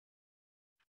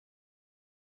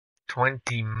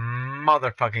20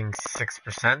 motherfucking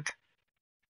 6%.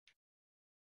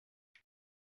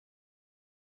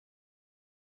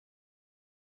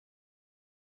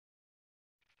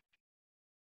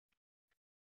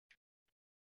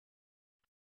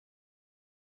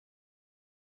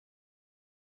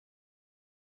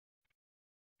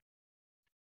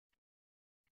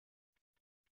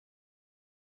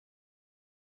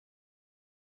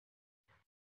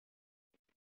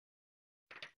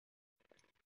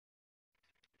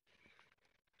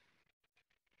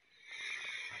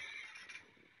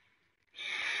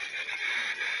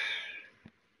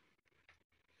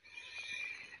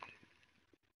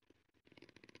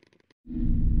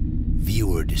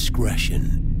 Viewer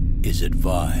discretion is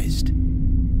advised.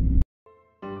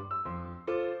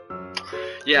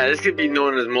 Yeah, this could be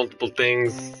known as multiple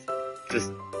things.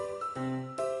 Just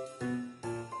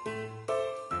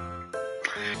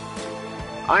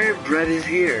Iron Bread is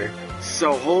here,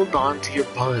 so hold on to your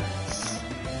puns.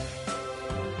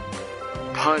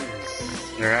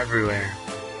 Puns, they're everywhere.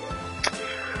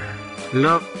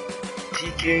 Love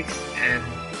tea cakes and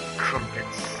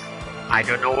crumpets. I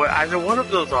don't know what either one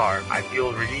of those are. I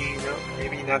feel really,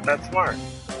 maybe not that smart.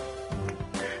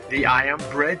 The I Am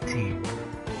Bread team.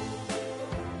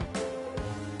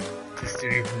 The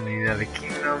studio from the United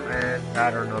Kingdom, and I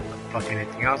don't know what the fuck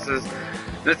anything else is.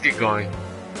 Let's get going.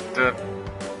 The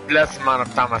less amount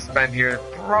of time I spend here,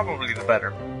 probably the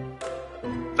better.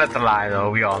 That's a lie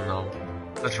though, we all know.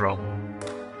 Let's roll.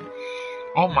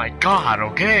 Oh my god,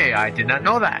 okay, I did not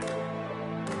know that.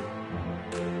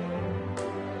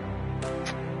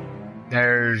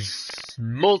 There's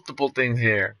multiple things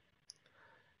here.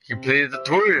 You can play the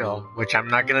tutorial, which I'm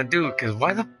not gonna do, because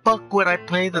why the fuck would I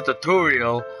play the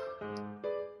tutorial?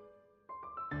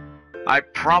 I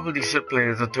probably should play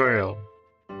the tutorial.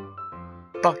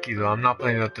 Fuck you though, I'm not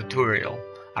playing the tutorial.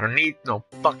 I don't need no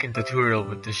fucking tutorial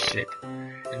with this shit.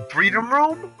 In Freedom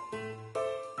Room?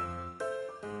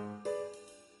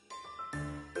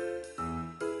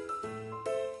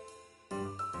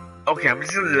 Okay, I'm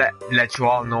just gonna let you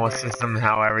all know a system and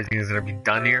how everything is gonna be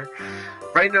done here.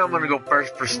 Right now I'm gonna go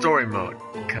first for story mode,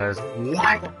 because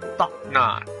why the fuck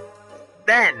not?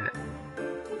 Then,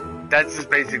 that's just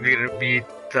basically gonna be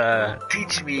to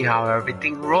teach me how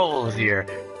everything rolls here.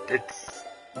 It's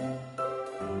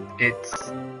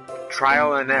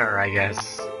trial and error, I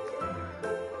guess.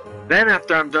 Then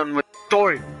after I'm done with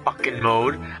story fucking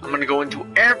mode, I'm gonna go into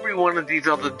every one of these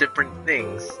other different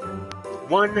things.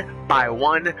 One by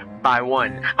one by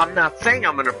one. I'm not saying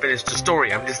I'm gonna finish the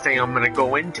story, I'm just saying I'm gonna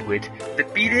go into it,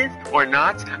 defeat it or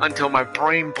not, until my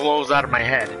brain blows out of my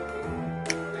head.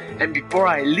 And before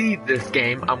I leave this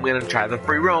game, I'm gonna try the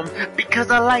free roam,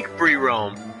 because I like free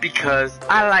roam. Because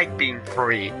I like being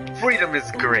free. Freedom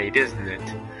is great, isn't it?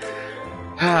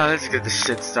 Let's get this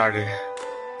shit started.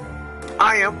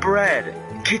 I am bread.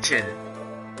 Kitchen.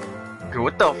 Okay,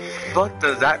 what the fuck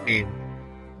does that mean?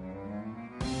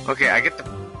 Okay, I get to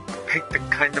pick the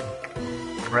kind of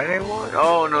bread I want?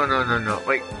 Oh, no.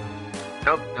 Wait.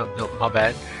 Nope, my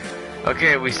bad.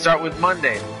 Okay, we start with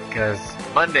Monday, because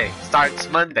Monday starts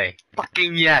Monday.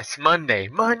 Fucking yes, Monday.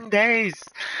 Mondays!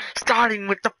 Starting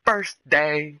with the first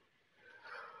day.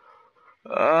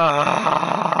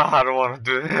 I don't want to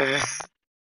do this.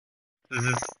 This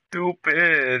is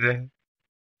stupid.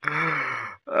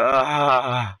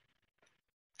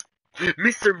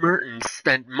 Mr. Merton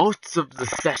spent most of the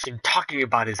session talking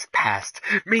about his past,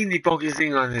 mainly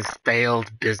focusing on his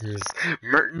failed business.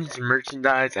 Merton's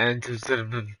merchandise and his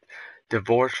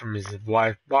divorce from his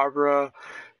wife Barbara.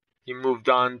 He moved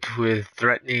on to his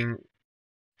threatening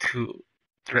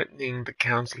the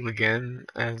council again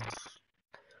as...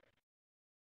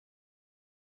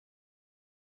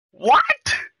 What?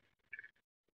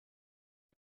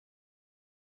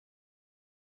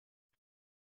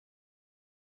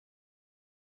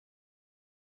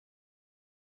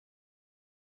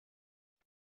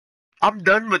 I'm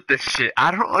done with this shit. I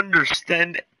don't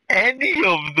understand any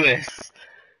of this.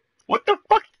 What the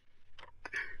fuck?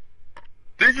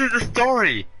 This is the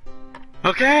story.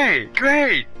 Okay,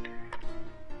 great.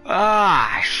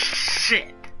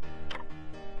 Shit.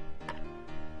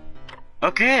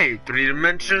 Okay,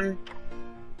 3-dimension.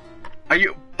 Are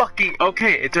you fucking...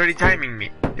 Okay, it's already timing me.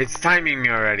 It's timing me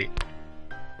already.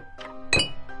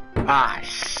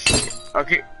 Shit.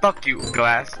 Okay, fuck you,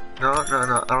 glass. No,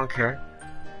 I don't care.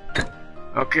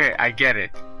 Okay, I get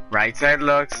it. Right side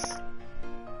looks...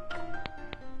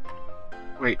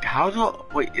 Wait,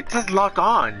 wait, it says lock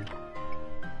on.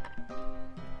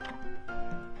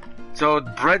 So,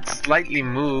 bread slightly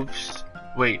moves.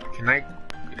 Wait, can I...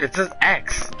 It says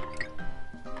X.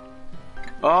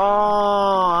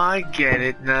 Oh, I get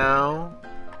it now.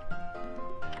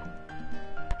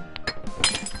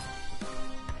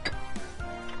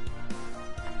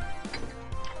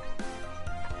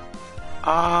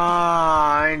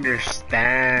 Ah, I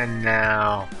understand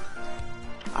now.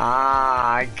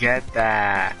 Ah, I get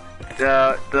that.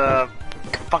 The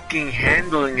fucking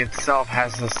handling itself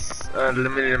has a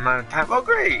limited amount of time. Oh,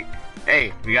 great.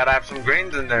 Hey, we gotta have some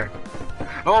grains in there.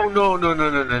 Oh, no.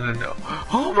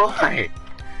 Oh, my.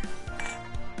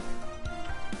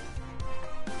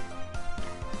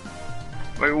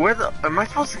 Wait, am I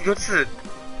supposed to go to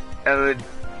the,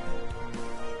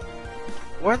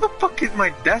 where the fuck is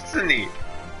my destiny?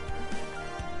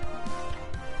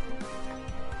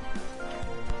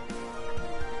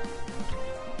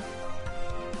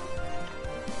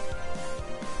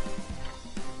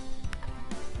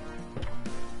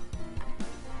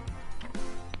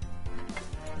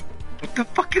 What the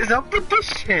fuck is up with this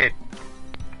shit?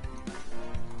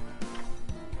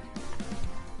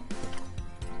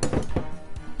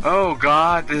 Oh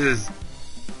god, this is...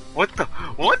 What the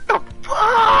fuck?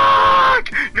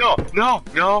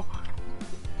 No.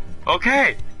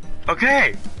 Okay.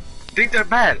 Think they're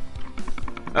bad.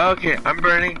 Okay, I am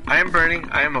burning.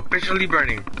 I am officially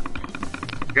burning.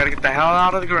 Gotta get the hell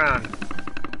out of the ground.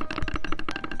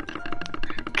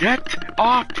 Get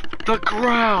off the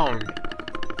ground!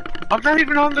 I'm not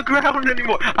even on the ground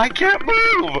anymore. I can't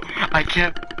move. I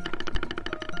can't.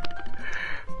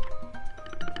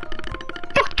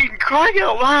 Fucking crying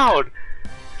out loud.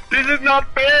 This is not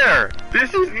fair.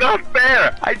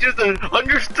 I just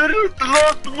understood it at the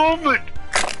last moment.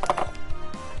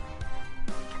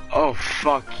 Oh,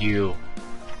 fuck you.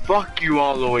 Fuck you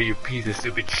all the way, you piece of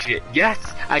stupid shit. Yes,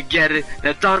 I get it.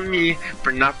 That's on me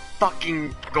for not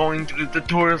fucking going through the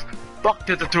tutorials. Fuck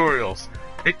the tutorials.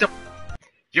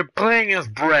 You're playing as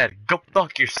bread. Go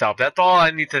fuck yourself. That's all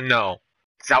I need to know.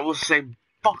 'Cause I will say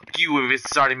fuck you if it's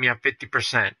starting me at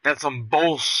 50%. That's some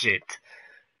bullshit.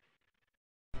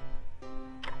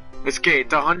 It's okay,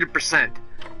 it's 100%.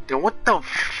 Then what the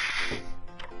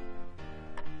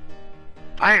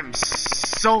I am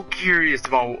so curious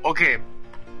about... Okay.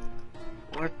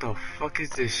 What the fuck is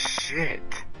this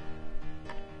shit?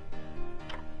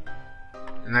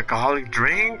 An alcoholic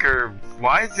drink? Or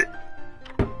why is it...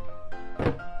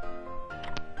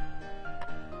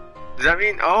 Does that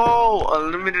mean, oh, a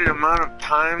limited amount of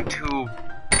time to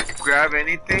grab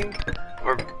anything?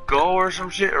 Or go or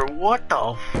some shit? Or what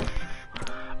the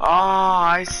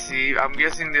I see. I'm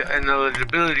guessing the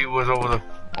ineligibility was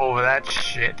over that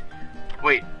shit.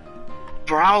 Wait,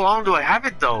 for how long do I have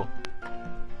it though?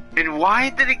 And why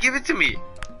did it give it to me?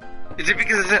 Is it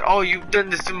because it said, oh, you've done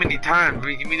this too many times?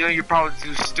 You know you're probably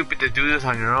too stupid to do this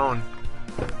on your own.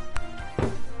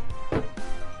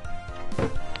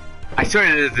 I swear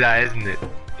it is that, isn't it?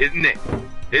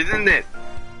 Isn't it?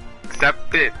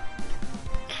 Accept it.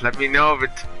 Just let me know if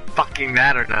it's fucking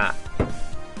that or not.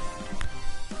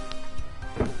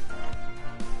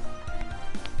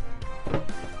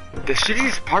 The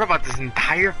shittiest part about this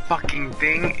entire fucking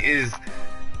thing is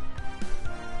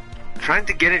trying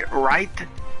to get it right.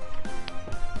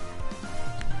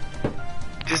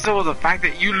 Just so the fact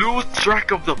that you lose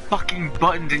track of the fucking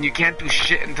buttons and you can't do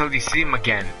shit until you see them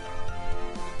again.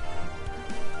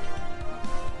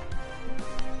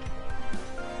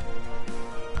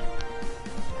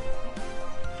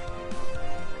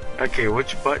 Okay,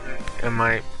 which button am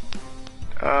I...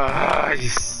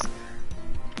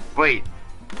 Wait.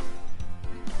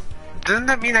 Doesn't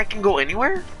that mean I can go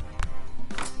anywhere?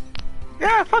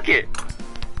 Yeah, fuck it.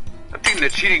 I'm taking the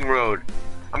cheating road.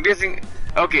 I'm guessing...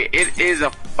 Okay, it is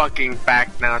a fucking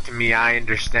fact now to me. I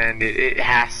understand it. It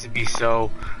has to be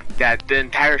so. That the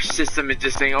entire system is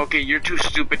just saying, okay, you're too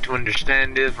stupid to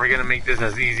understand this. We're gonna make this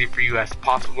as easy for you as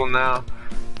possible now.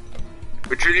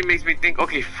 Which really makes me think,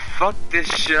 okay, fuck this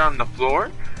shit on the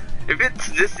floor. If it's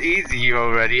this easy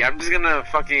already, I'm just gonna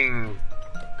fucking...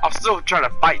 I'll still try to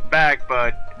fight back,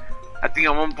 but I think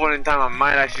at one point in time I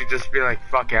might actually just be like,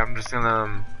 fuck it, I'm just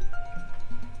gonna...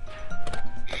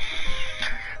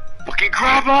 Fucking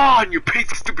grab on, you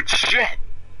piece of stupid shit!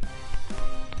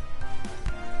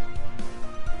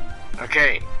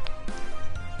 Okay.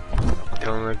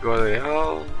 Don't let go of the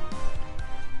hell.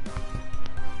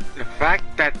 The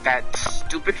fact that that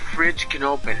stupid fridge can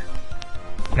open.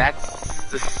 That's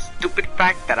the stupid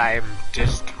fact that I am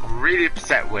just really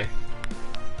upset with.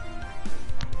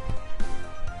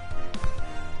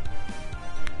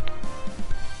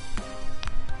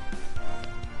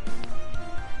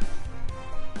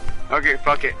 Okay,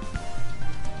 fuck it.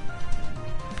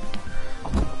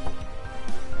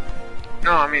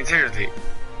 No, I mean seriously.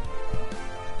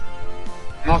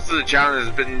 Most of the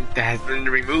challenge has been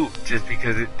removed just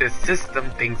because the system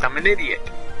thinks I'm an idiot.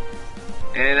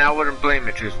 And I wouldn't blame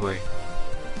it, truthfully.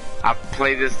 I've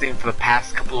played this thing for the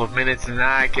past couple of minutes and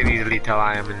I can easily tell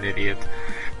I am an idiot.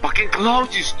 Fucking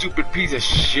close, you stupid piece of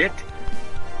shit!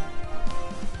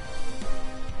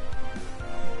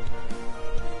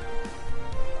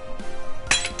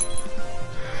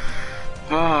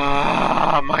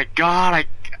 Oh my god,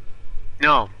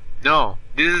 No.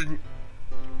 This is...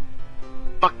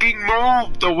 Fucking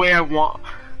move the way I want.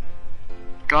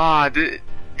 God,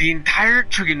 the entire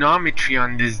trigonometry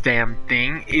on this damn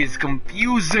thing is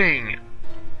confusing.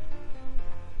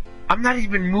 I'm not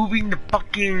even moving the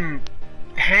fucking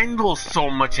handle so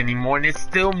much anymore and it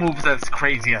still moves as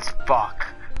crazy as fuck.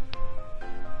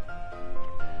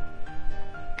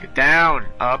 Get down,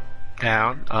 up,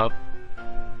 down, up.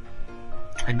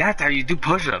 And that's how you do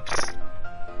push-ups.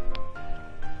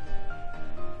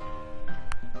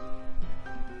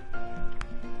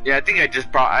 Yeah, I think I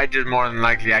just more than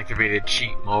likely activated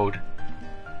cheat mode.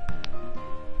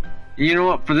 You know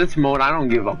what? For this mode, I don't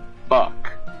give a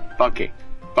fuck. Fuck it.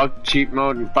 Fuck cheat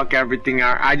mode and fuck everything.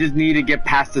 I just need to get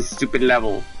past this stupid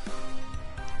level.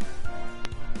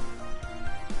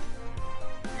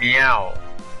 Meow.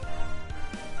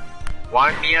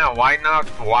 Why meow? Why not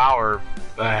wow or...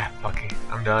 fuck it.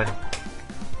 I'm done.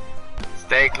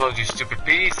 Stay close, you stupid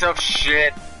piece of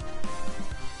shit.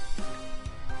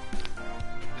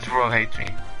 This world hates me.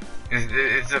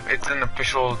 It's an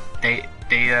official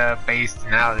data-based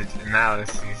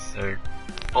analysis or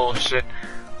bullshit.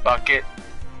 Fuck it.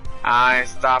 I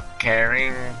stopped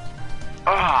caring.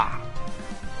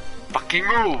 Fucking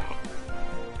move.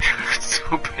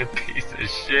 Stupid piece of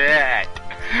shit.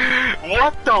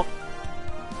 What the?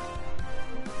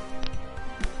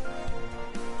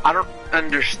 I don't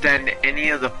understand any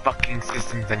of the fucking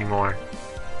systems anymore.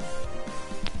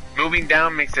 Moving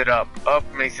down makes it up. Up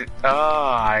makes it...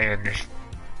 I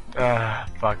understand.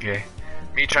 Fuck it.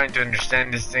 Me trying to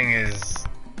understand this thing is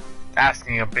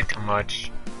asking a bit too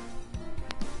much.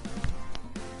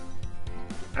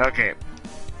 Okay.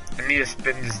 I need to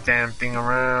spin this damn thing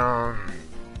around.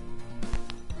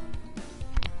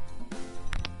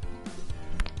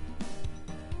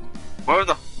 Where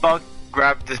the fuck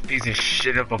grabbed this piece of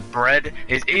shit of a bread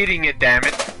is eating it, damn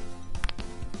it.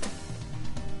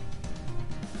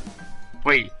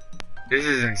 Wait, this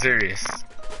isn't serious.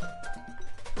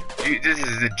 This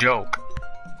is a joke,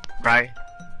 right?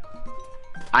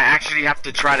 I actually have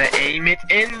to try to aim it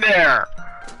in there.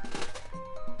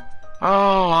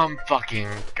 Oh, I'm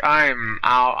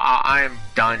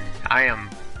done. I am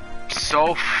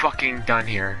so fucking done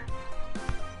here.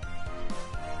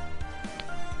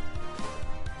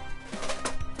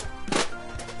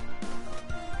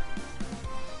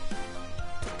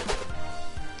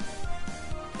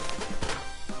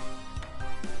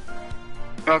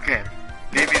 Okay,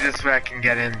 maybe this way I can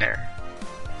get in there.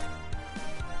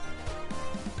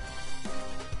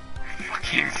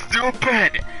 Fucking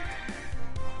stupid!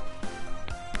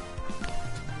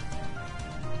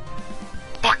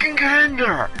 Fucking get in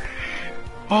there!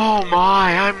 Oh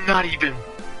my, I'm not even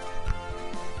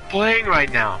playing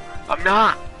right now. I'm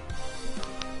not.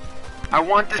 I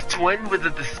want this to end with a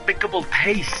despicable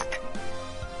taste.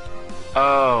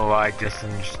 Oh, I just...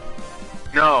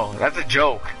 No, that's a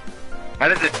joke.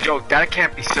 That is a joke. That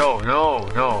can't be so. No.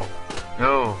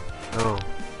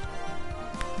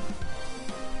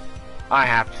 I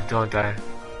have to, don't I?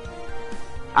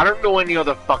 I don't know any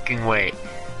other fucking way.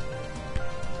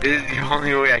 This is the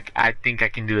only way I think I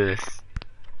can do this.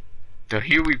 So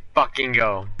here we fucking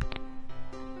go.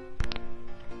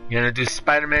 You're gonna do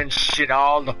Spider-Man shit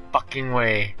all the fucking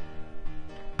way.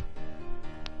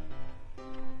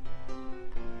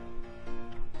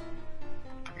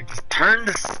 Just turn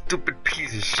the stupid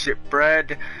piece of shit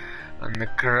bread on the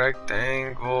correct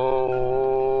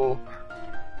angle.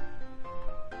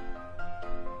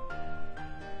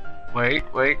 Wait.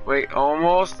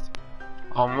 Almost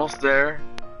there.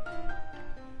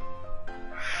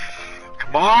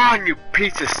 Come on, you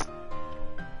piece of...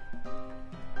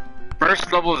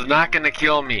 First level is not gonna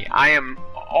kill me. I am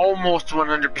almost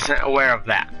 100% aware of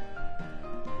that.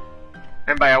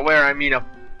 And by aware, I mean a...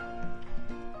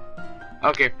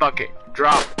 Okay, fuck it.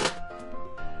 Drop.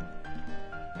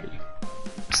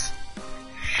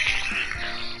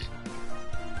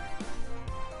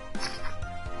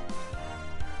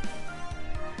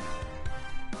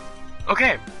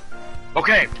 Okay.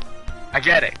 I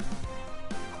get it.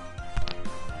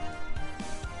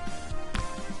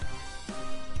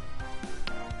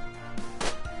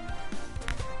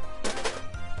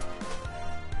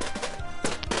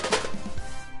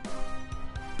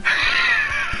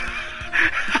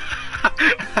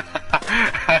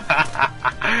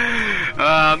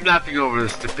 I'm laughing over the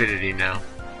stupidity now.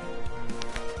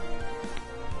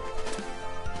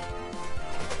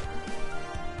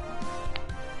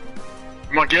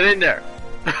 Come on, get in there.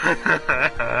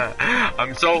 I'm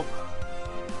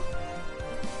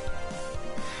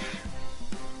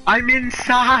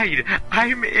inside.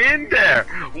 I'm in there.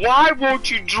 Why won't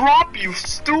you drop, you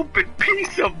stupid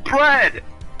piece of bread?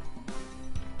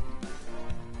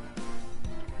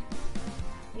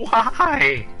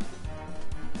 Why?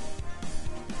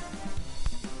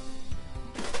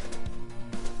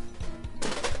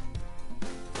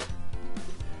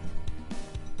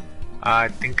 I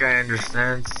think I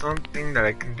understand something that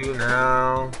I can do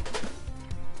now.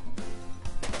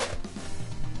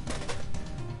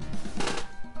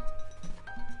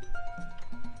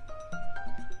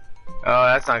 Oh,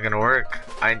 that's not gonna work.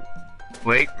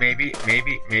 Wait, maybe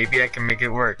I can make it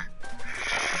work.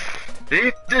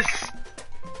 If this...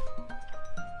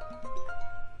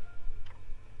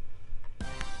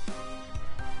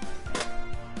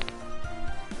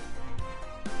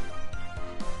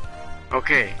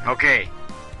 Okay.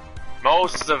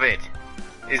 Most of it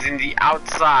is in the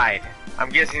outside. I'm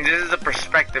guessing this is a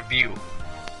perspective view.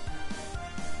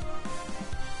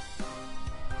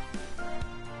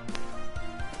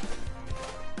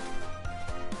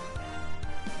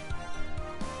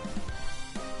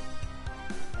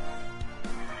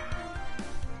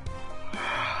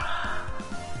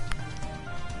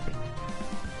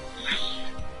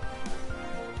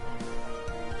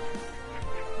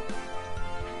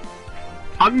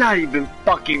 I'm not even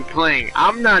fucking playing.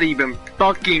 I'm not even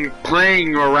fucking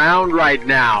playing around right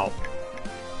now.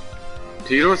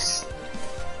 Do you Is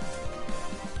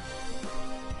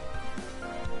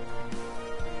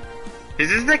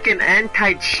this like an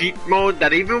anti-cheat mode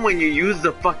that even when you use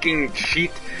the fucking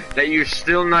cheat that you're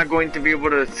still not going to be able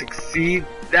to succeed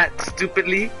that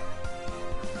stupidly?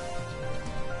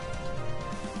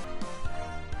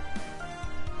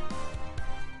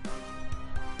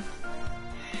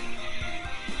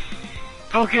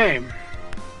 Okay.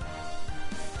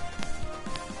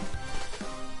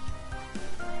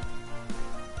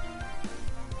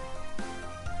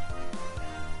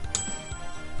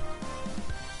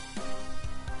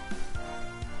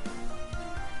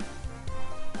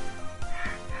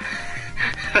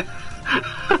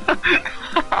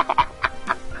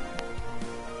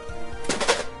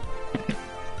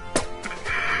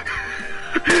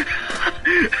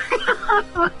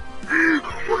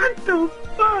 What the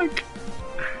fuck?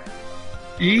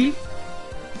 E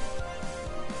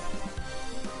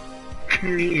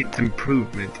needs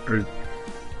improvement, or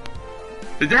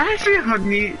is that actually how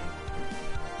neat?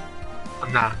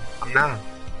 I'm not.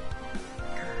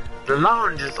 The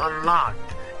lounge is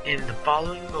unlocked in the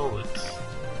following modes.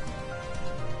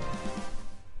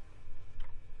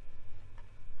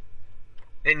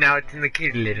 And now it's in the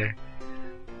kitty litter.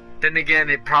 Then again,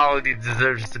 it probably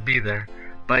deserves to be there.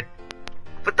 But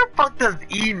what the fuck does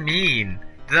E mean?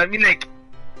 Does that mean like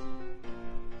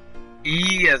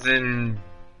E as in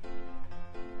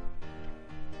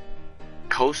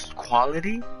coast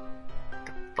quality?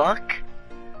 The fuck?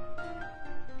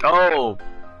 Oh,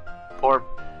 or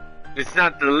it's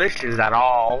not delicious at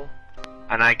all.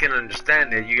 And I can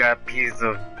understand it. You got a piece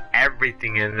of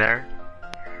everything in there.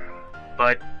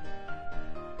 But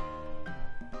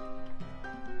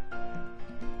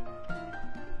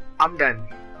I'm done.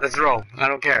 Let's roll. I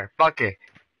don't care. Fuck it.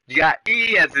 You got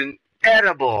E as in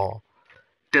edible.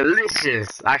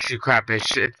 Delicious. Actually, crap,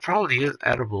 it probably is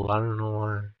edible. I don't know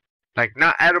why. Like,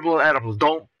 not edible.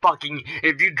 Don't fucking...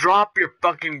 If you drop your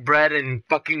fucking bread and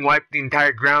fucking wipe the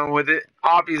entire ground with it,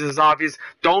 obvious is obvious.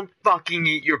 Don't fucking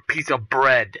eat your piece of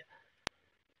bread.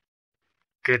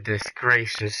 Goodness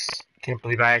gracious. Can't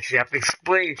believe I actually have to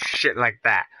explain shit like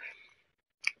that.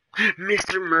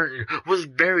 Mr. Merton was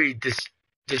very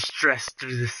distressed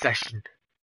through the session.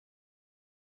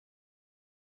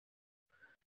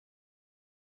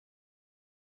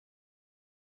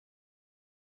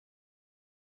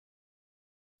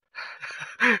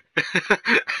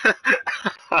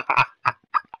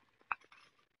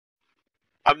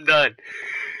 I'm done.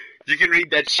 You can read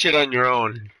that shit on your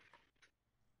own.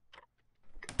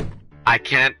 I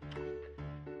can't.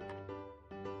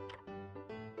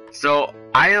 So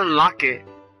I unlock it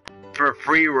for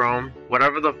free roam,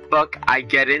 whatever the fuck I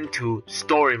get into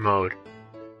story mode.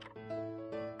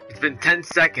 It's been 10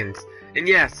 seconds. And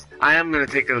yes, I am gonna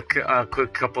take a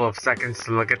quick couple of seconds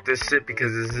to look at this shit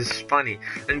because this is funny.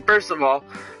 And first of all,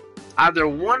 either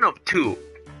one of two.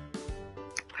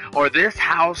 Or this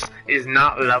house is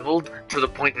not leveled to the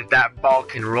point that that ball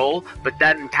can roll, but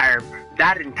that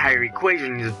entire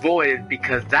equation is void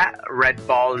because that red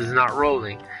ball is not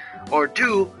rolling. Or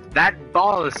 2, that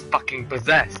ball is fucking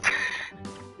possessed.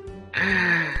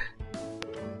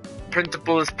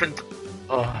 Principle is principle.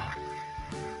 Oh,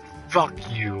 fuck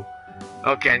you.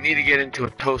 Okay, I need to get into a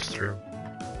toaster.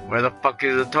 Where the fuck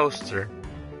is a toaster?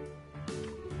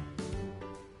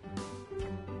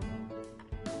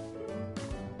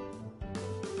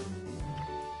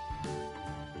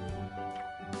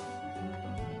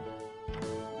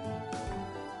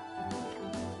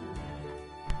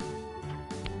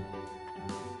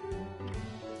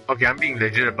 Okay, I'm being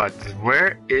legit about this.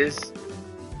 Where is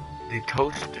the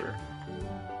toaster?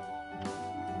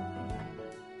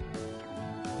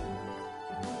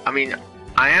 I mean,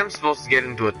 I am supposed to get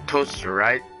into a toaster,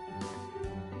 right?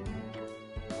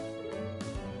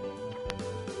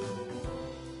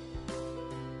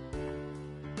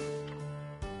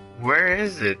 Where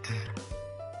is it?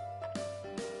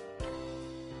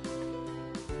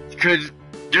 Because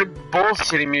you're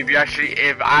bullshitting me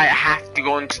if I have to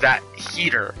go into that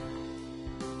heater.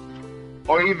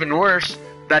 Or even worse,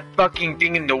 that fucking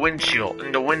thing in the windshield,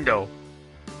 in the window.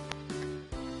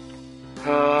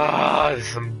 This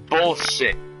is some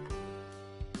bullshit.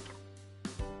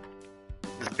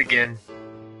 Let's begin.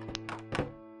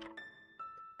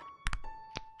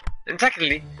 And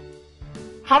secondly,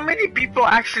 how many people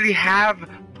actually have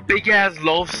big ass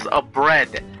loaves of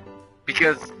bread?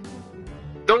 Because,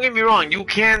 don't get me wrong, you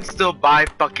can still buy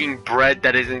fucking bread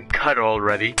that isn't cut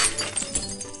already.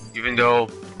 Even though...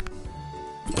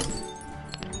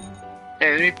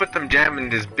 Hey, let me put some jam in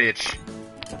this bitch.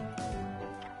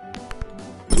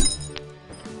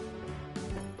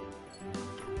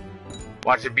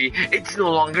 Watch it be. It's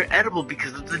no longer edible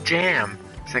because of the jam.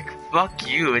 It's like, fuck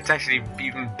you. It's actually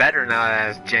even better now that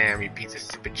it has jam, you piece of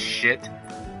stupid shit.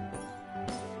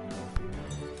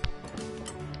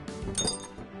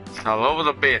 It's all over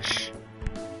the bitch.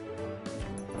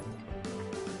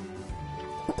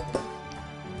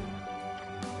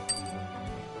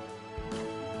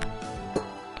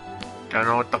 Don't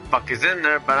know what the fuck is in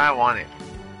there, but I want it.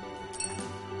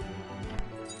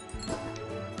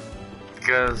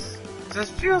 Because this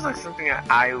feels like something that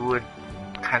I would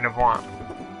kind of want.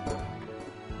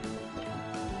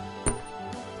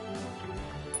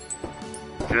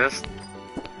 Just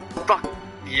fuck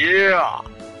yeah,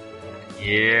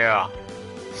 yeah,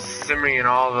 simmering in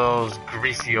all those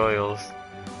greasy oils.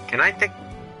 Can I take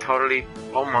totally?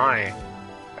 Oh my,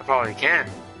 I probably can.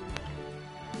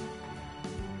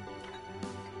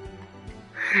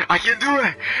 I can do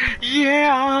it.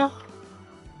 Yeah.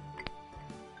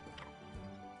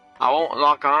 I won't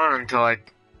lock on until I...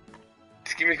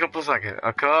 Just give me a couple of seconds.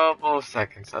 A couple of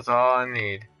seconds. That's all I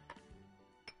need.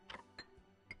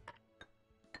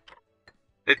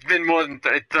 It's been more than...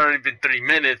 It's already been 3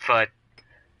 minutes, but...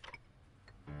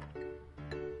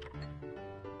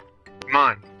 Come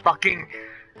on. Fucking...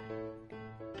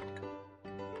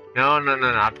 No.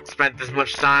 I've spent this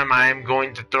much time. I am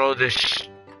going to throw this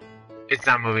It's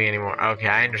not moving anymore. Okay,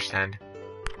 I understand.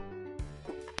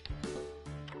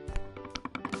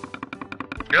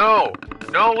 No!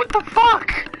 No, what the fuck?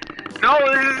 No,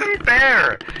 this isn't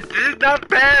fair! This is not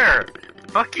fair!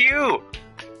 Fuck you!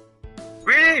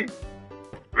 Really?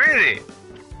 Really?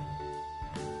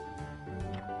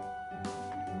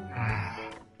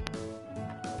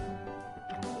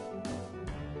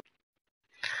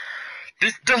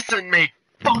 This doesn't make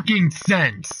fucking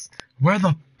sense! Where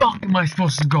the fuck am I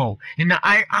supposed to go? And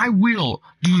I will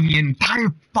do the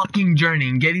entire fucking journey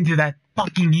and get into that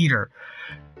fucking heater.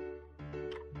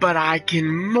 But I can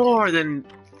more than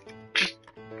just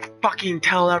fucking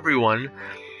tell everyone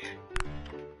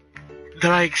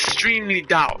that I extremely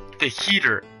doubt the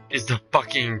heater is the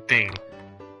fucking thing.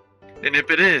 And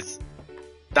if it is,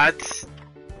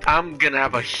 I'm gonna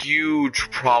have a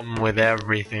huge problem with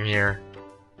everything here.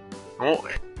 Oh,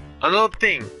 another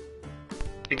thing.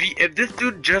 If this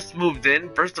dude just moved in,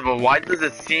 first of all, why does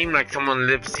it seem like someone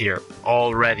lives here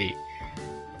already?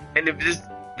 And if this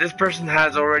person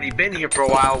has already been here for a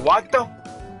while,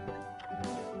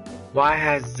 why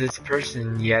has this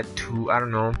person yet to, I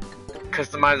don't know,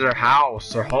 customize their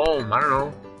house or home? I don't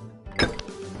know.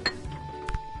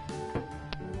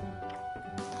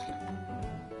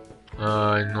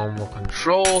 Normal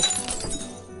control.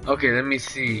 Okay, let me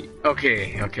see.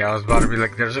 Okay, I was about to be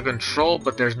like, there's a control,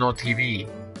 but there's no TV.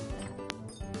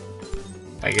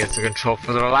 I guess a control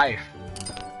for their life.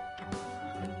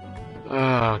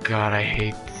 Oh god, I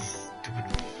hate this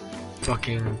stupid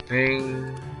fucking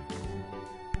thing.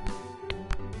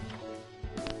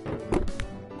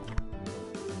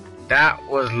 That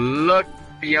was luck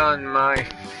beyond my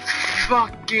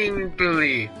fucking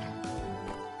belief.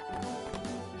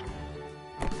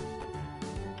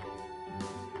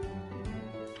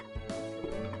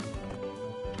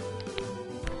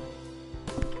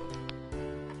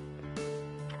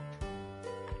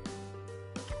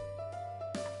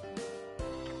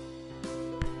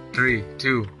 3,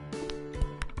 2.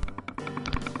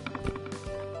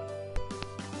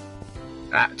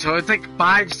 So it's like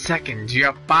 5 seconds. You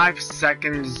have 5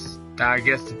 seconds. I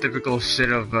guess the typical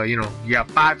shit of, you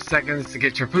have 5 seconds to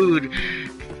get your food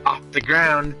off the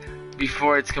ground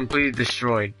before it's completely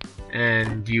destroyed.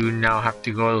 And you now have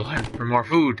to go hunt for more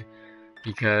food.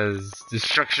 Because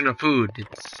destruction of food,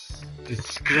 it's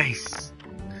disgrace.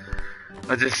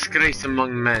 A disgrace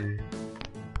among men.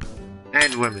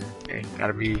 And women. Okay,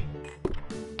 gotta be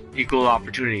equal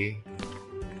opportunity.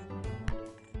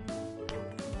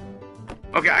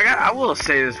 Okay, I will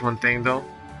say this one thing though.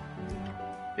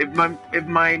 If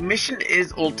my mission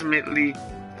is ultimately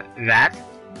that,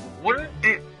 wouldn't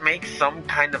it make some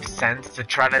kind of sense to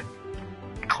try to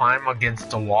climb against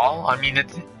the wall? I mean,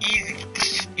 it's an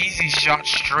easy shot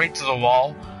straight to the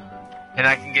wall, and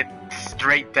I can get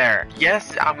straight there.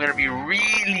 Yes, I'm gonna be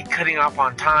really cutting off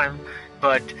on time,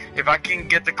 but if I can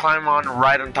get the climb on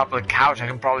right on top of the couch, I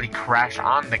can probably crash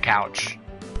on the couch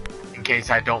in case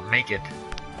I don't make it.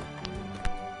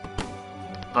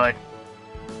 But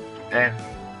then,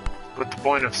 what's the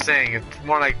point of saying? It's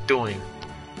more like doing.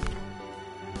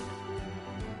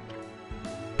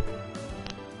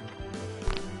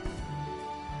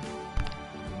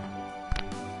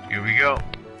 Here we go.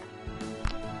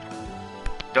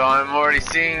 Though I'm already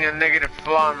seeing a negative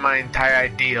flaw in my entire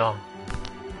ideal.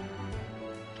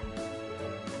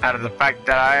 Out of the fact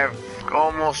that I have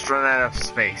almost run out of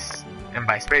space. And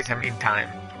by space I mean time.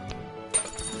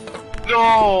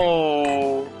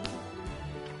 No!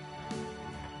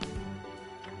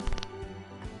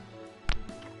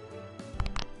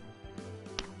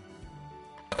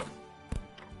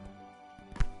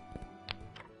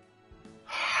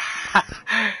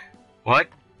 What?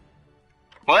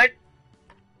 What?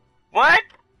 What?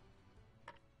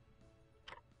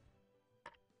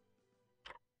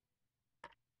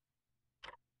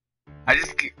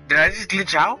 Did I just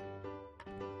glitch out?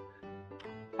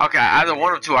 Okay, either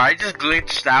one of two. I just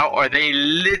glitched out, or they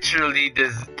literally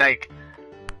did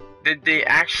they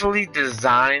actually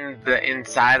design the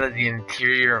inside of the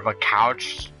interior of a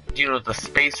couch? You know, the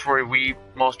space where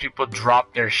most people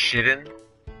drop their shit in?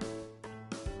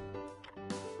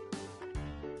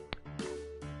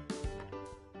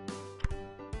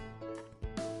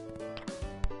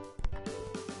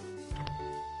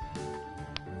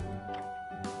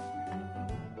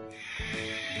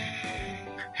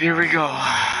 Here we go.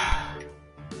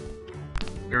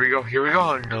 Here we go, here we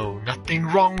go. No, nothing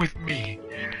wrong with me.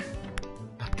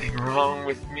 Nothing wrong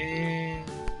with me.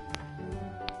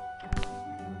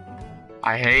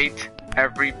 I hate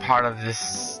every part of this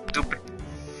stupid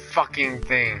fucking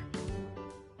thing.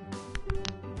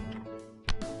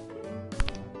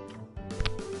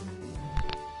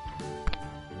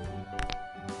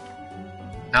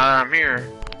 Now that I'm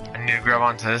here, I need to grab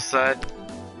onto this side.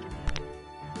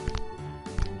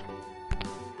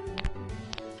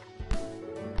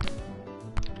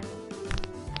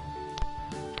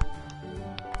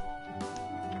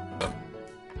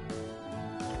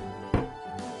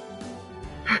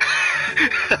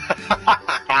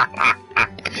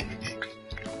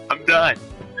 I'm done.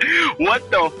 What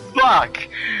the fuck?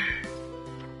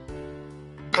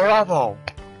 Bravo.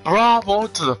 Bravo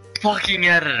to the fucking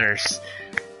editors.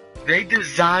 They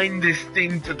designed this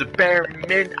thing to the bare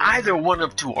either one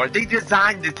of two, or they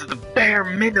designed it to the bare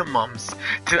minimums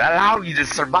to allow you to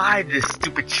survive this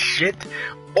stupid shit,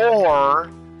 or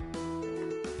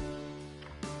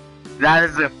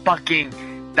the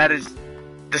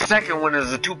second one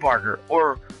is a two-parter,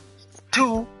 or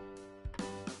two,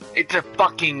 it's a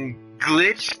fucking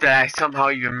glitch that I somehow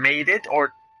even made it,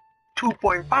 or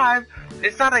 2.5,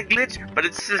 it's not a glitch, but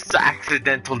it's just an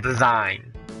accidental design.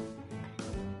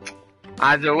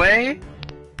 Either way,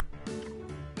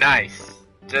 nice.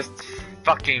 Just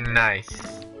fucking nice.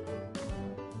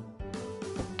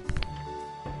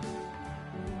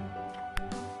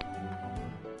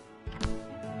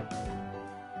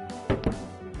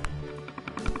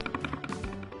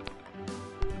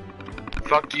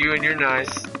 Fuck you and you're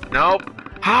nice. Nope.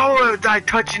 How was I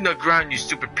touching the ground, you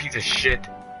stupid piece of shit?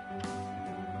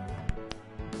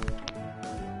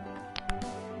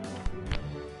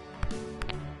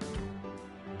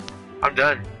 I'm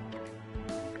done.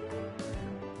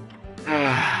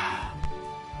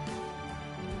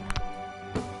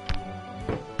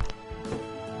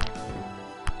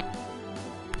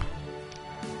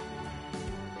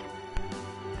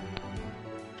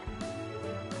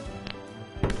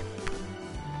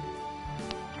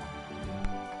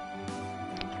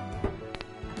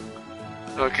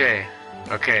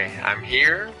 Okay, I'm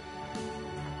here.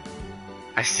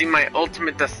 I see my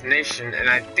ultimate destination, and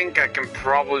I think I can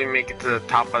probably make it to the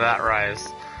top of that rise.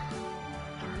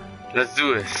 Let's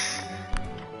do this.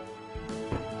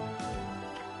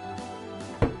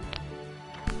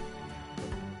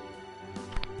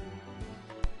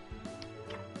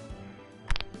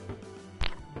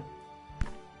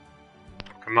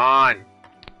 Come on.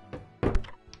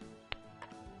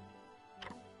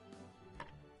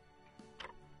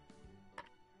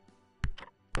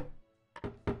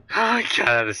 Oh my god,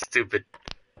 that is stupid.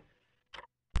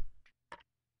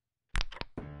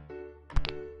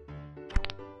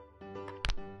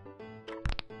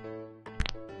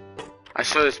 I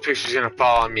swear this picture's gonna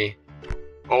fall on me.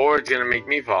 Or it's gonna make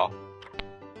me fall.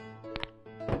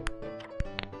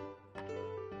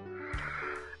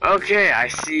 Okay, I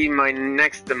see my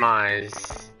next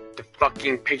demise. The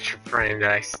fucking picture frame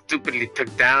that I stupidly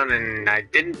took down and I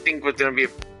didn't think was gonna be a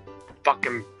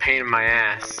fucking pain in my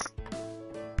ass.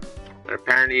 But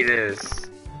apparently it is.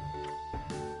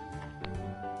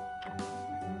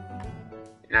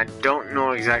 And I don't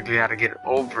know exactly how to get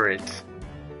over it.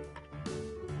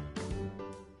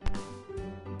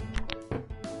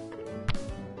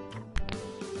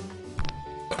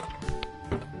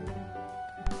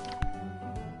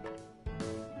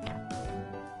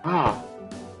 Oh,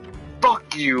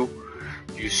 fuck you,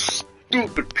 you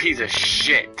stupid piece of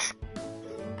shit.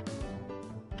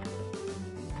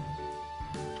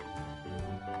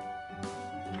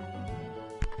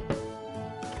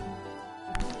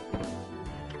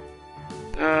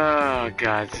 Oh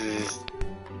god, this is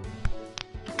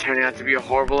turning out to be a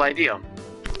horrible idea.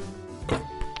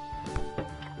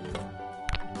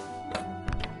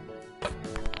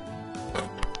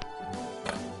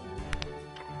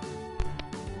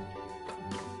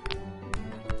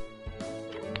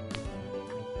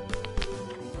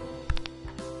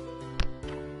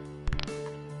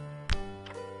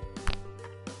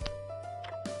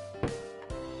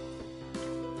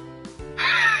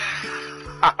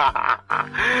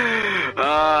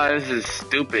 This is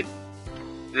stupid.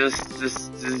 This is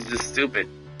just stupid.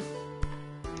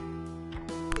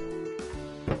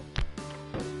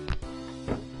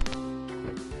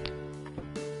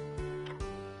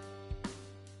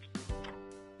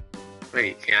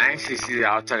 Wait, can I actually see the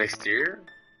outside exterior?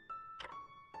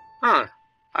 Huh.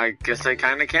 I guess I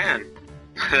kinda can.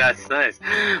 That's nice.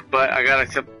 But I gotta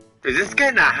accept. Is this guy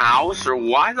in a house or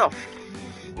why the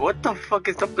what the fuck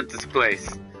is up with this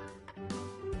place?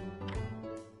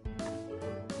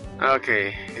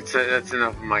 Okay, that's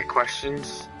enough of my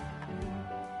questions.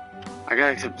 I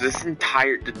gotta accept this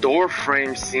the door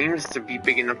frame seems to be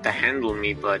big enough to handle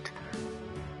me, but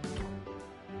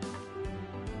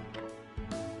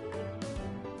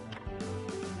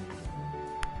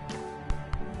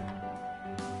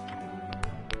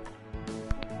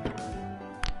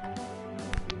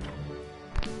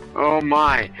oh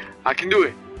my, I can do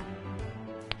it.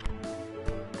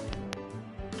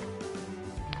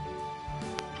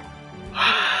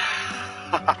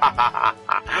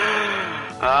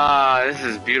 Ah, this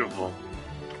is beautiful.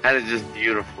 That is just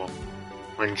beautiful.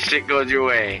 When shit goes your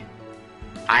way.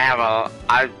 I've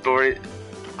already,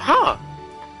 huh?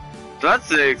 That's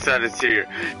the excited here.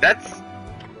 That's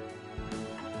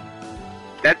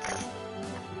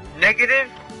negative.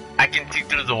 I can see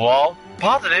through the wall.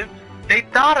 Positive. They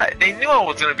knew I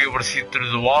was gonna be able to see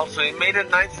through the wall, so they made a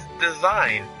nice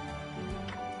design.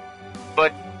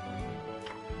 But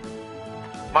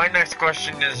my next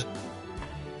question is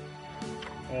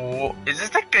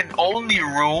this like an only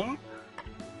room?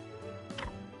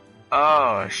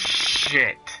 Oh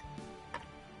shit.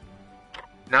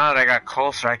 Now that I got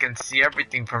closer, I can see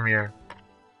everything from here.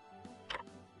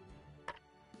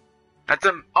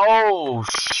 Oh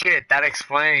shit, that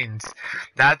explains.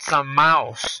 That's a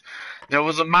mouse. There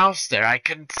was a mouse there, I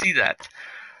couldn't see that.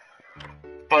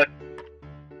 But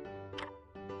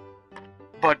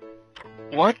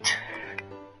what?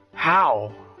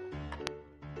 How?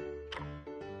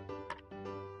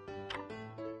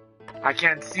 I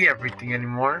can't see everything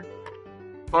anymore,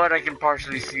 but I can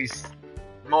partially see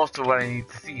most of what I need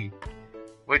to see.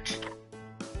 Which,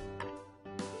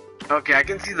 okay, I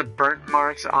can see the burnt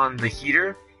marks on the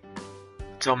heater.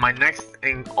 So my next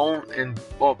and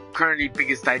currently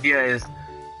biggest idea is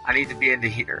I need to be in the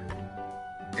heater.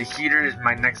 The heater is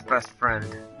my next best friend.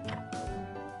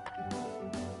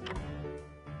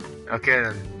 Okay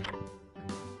then.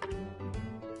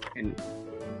 And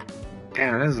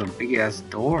damn, this is a big ass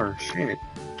door. Shit.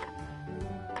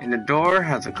 And the door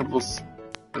has a couple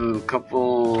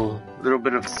little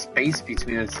bit of space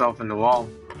between itself and the wall.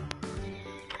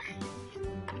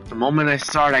 The moment I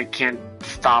start, I can't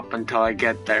stop until I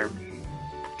get there.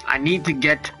 I need to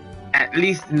get at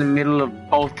least in the middle of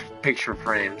both picture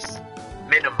frames.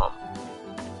 Minimum.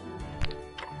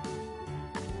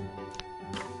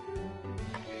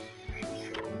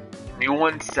 Give me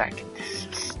 1 second.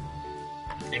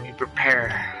 Let me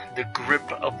prepare the grip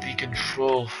of the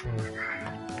control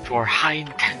for high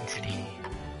intensity.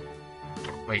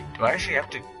 Wait, do I actually have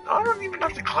to? Oh, I don't even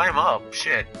have to climb up.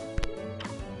 Shit.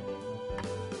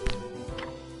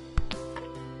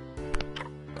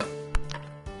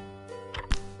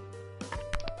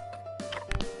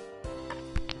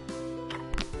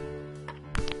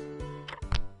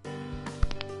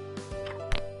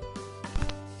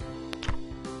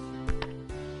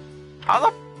 How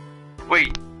the?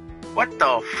 Wait, what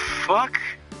the fuck?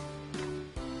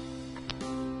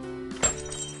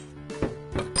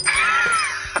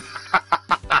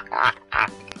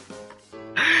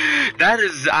 That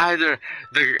is either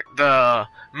the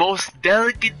most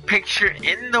delicate picture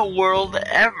in the world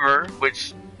ever,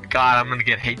 which, God, I'm gonna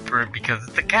get hate for it because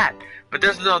it's a cat. But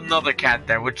there's another cat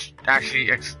there, which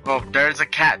actually, well, there's a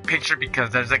cat picture because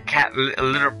there's a cat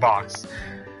litter box.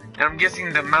 And I'm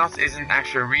guessing the mouse isn't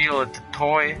actually real, it's a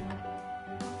toy.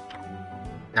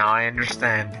 Now I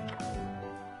understand.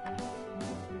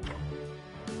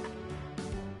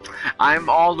 I'm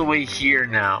all the way here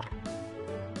now.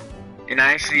 And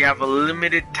I actually have a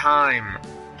limited time.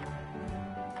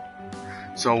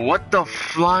 So what the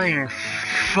flying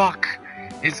fuck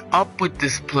is up with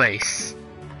this place?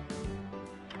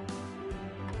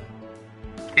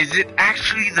 Is it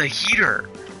actually the heater?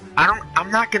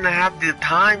 I'm not gonna have the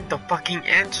time to fucking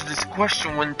answer this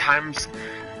question when times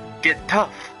get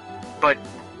tough. But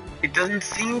it doesn't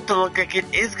seem to look like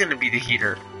it is gonna be the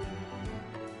heater.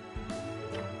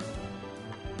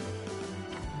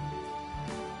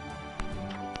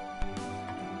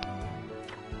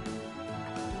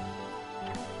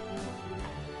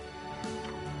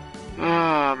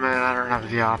 Oh man, I don't have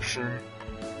the option.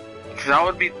 Because I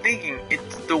would be thinking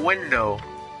it's the window.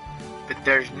 But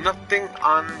there's nothing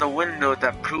on the window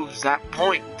that proves that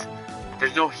point.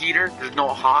 There's no heater, there's no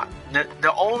hot.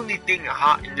 The only thing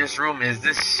hot in this room is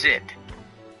this shit.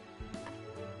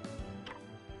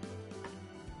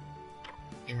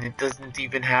 And it doesn't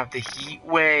even have the heat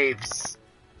waves.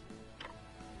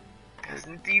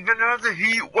 Doesn't even have the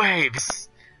heat waves.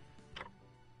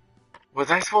 Was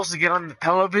I supposed to get on the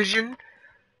television?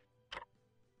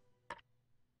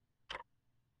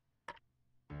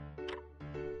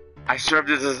 I sure if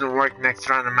this doesn't work next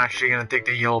round, I'm actually gonna take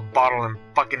the yellow bottle and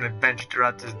fucking adventure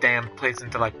throughout this damn place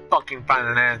until I fucking find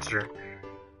an answer.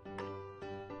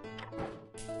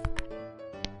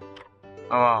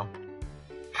 Oh wow.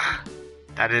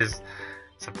 That is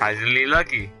surprisingly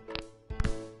lucky.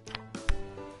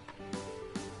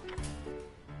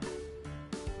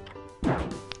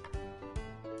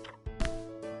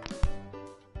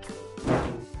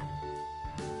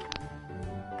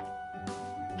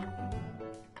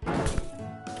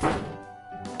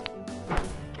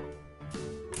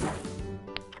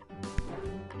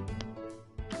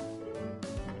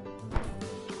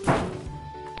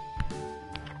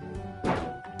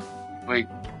 Wait,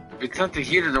 if it's not the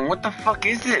heater, then what the fuck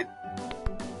is it?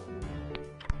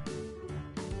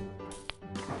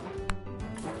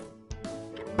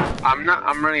 I'm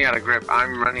running out of grip.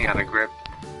 I'm running out of grip.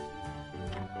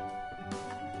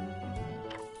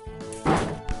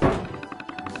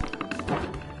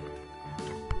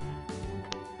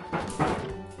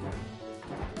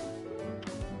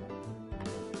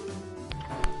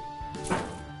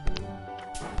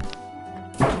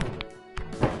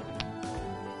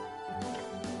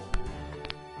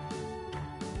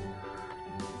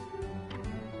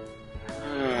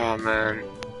 Oh man.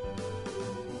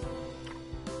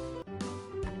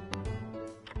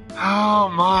 Oh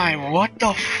my, what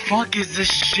the fuck is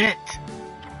this shit?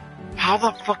 How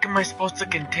the fuck am I supposed to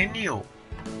continue?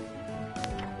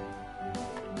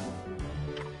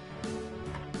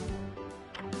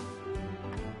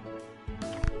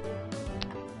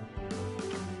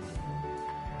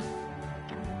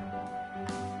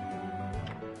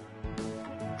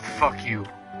 Fuck you.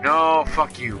 No,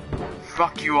 fuck you.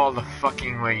 Fuck you all the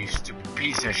fucking way, you stupid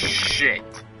piece of shit.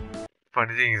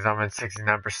 Funny thing is I'm at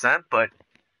 69%, but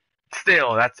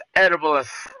still, that's edible as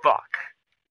fuck.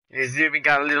 It's even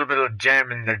got a little bit of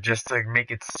jam in there just to make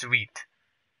it sweet.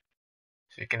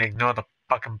 So you can ignore the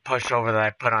fucking pushover that I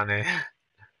put on it.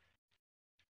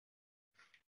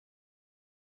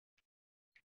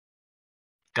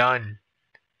 Done.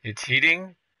 It's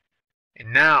heating.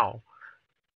 And now,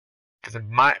 for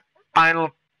my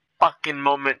final fucking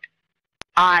moment,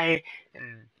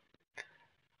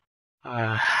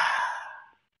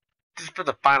 just for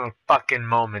the final fucking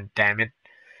moment, damn it.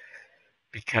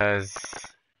 because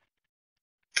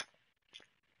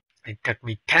it took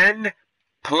me 10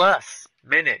 plus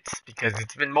minutes, because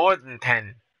it's been more than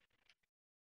 10.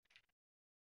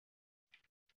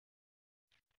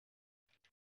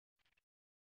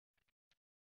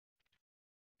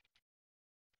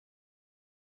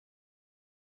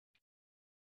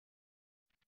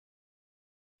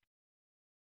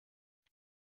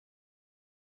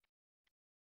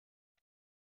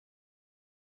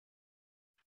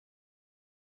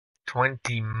 $20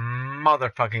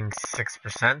 motherfucking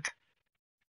 6%.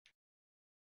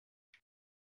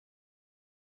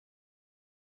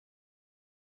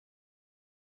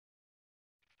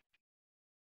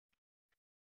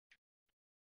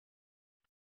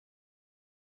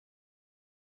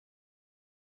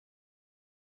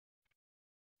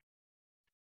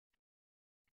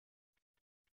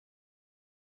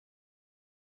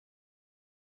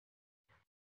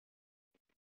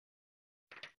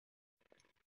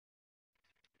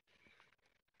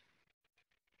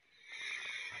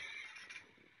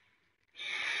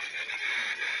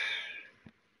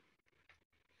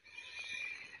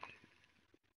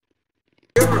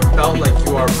 You ever felt like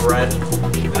you are bred?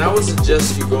 And I would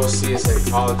suggest you go see a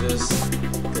psychologist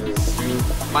because you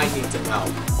might need some help.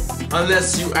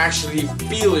 Unless you actually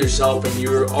feel yourself and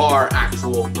you are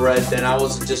actual bred, then I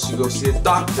would suggest you go see a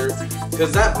doctor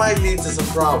because that might lead to some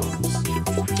problems.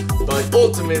 But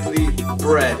ultimately,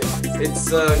 bred.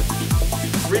 It's a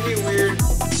really weird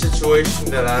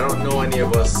situation that I don't know any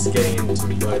of us getting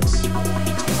into, but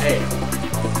hey.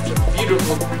 It's a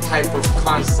beautiful type of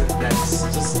constant that's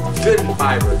just good in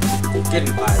fiber. Get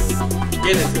in fiber.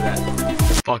 Get into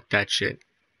that. Fuck that shit.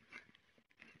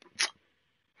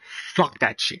 Fuck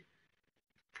that shit.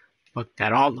 Fuck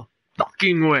that all the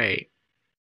fucking way.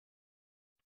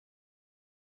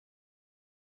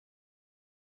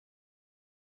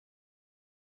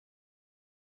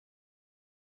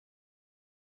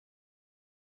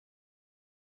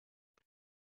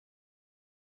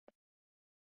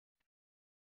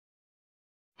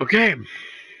 Okay.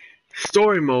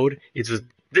 Story mode is with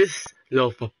this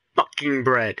loaf of fucking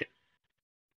bread.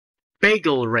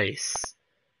 Bagel race.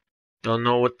 Don't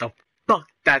know what the fuck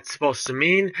that's supposed to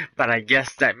mean, but I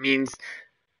guess that means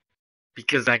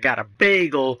because I got a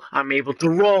bagel, I'm able to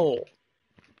roll.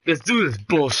 Let's do this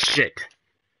bullshit.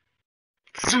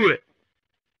 Let's do it.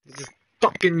 Let's just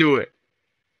fucking do it.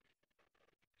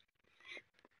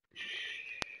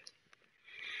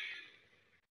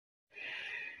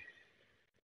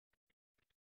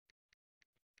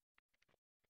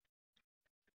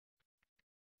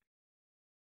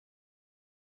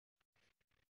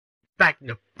 Back in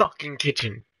the fucking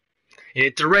kitchen. And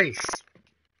it's a race.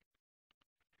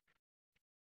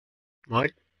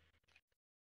 What?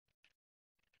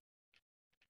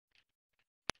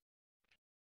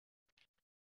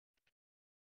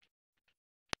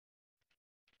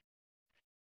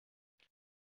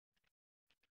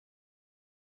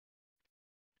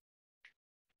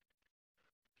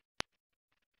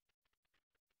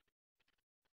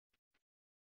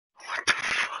 What the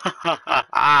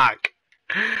fuck?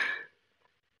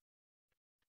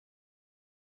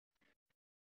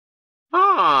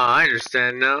 Oh, I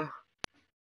understand now.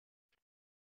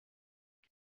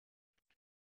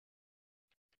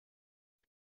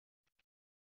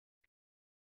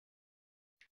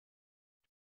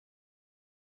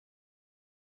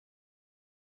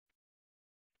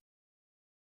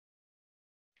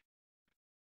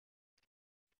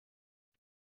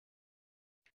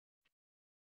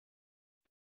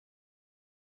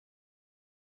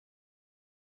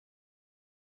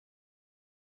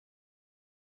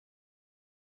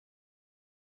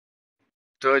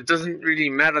 So it doesn't really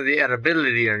matter the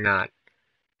edibility or not.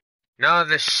 None of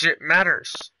this shit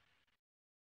matters.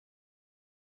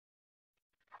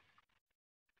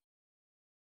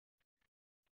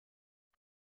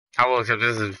 I will accept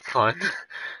this is fun.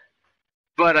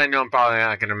 But I know I'm probably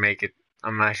not gonna make it.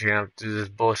 I'm actually gonna have to do this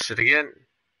bullshit again.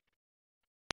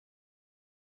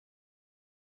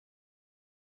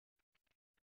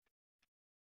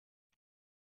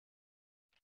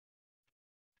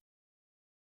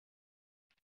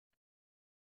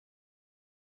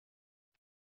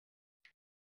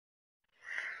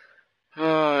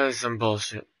 Oh, this is some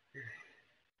bullshit.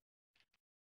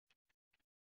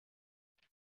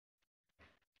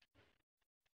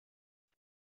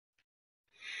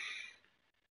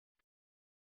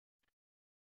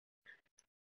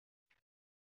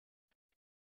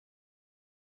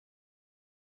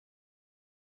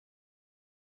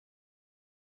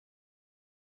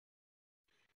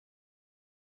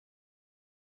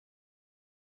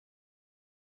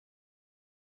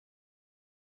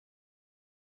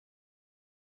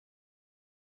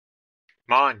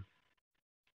 Come on.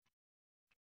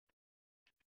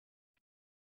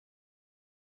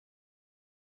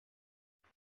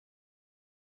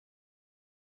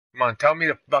 Come on, tell me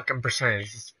the fucking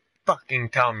percentage. Just fucking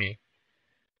tell me.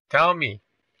 Tell me.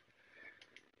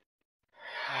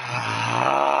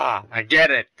 I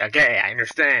get it. Okay, I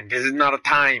understand. This is not a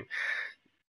time.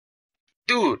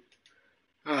 Dude.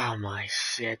 Oh my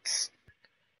shit.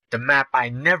 The map I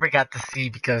never got to see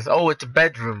because, oh, it's a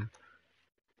bedroom.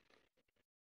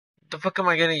 The fuck am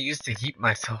I gonna use to heat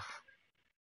myself?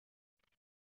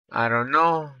 I don't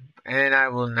know, and I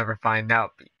will never find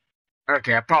out.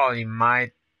 Okay, I probably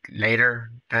might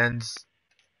later. Depends.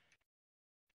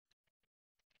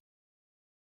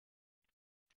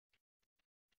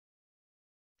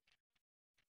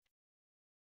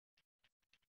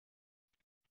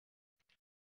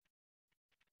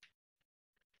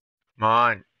 Come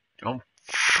on, don't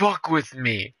fuck with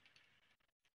me.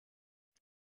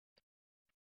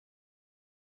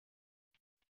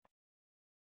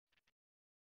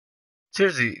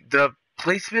 Seriously, the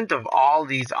placement of all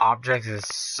these objects is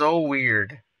so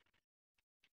weird.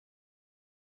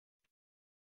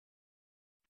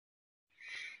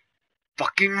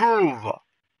 Fucking move!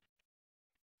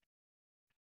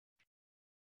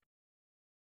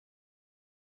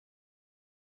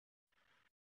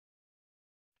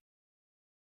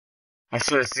 I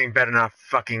swear this thing better not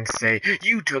fucking say,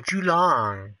 you took too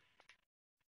long.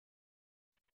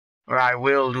 Or I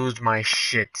will lose my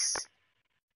shits.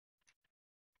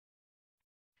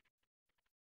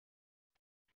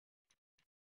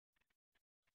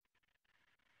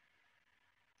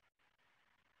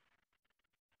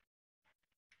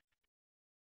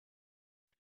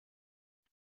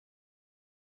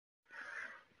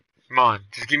 Come on,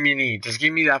 just give me an E. Just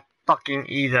give me that fucking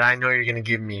E that I know you're gonna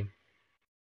give me.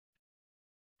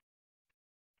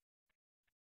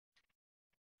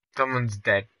 Someone's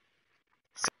dead.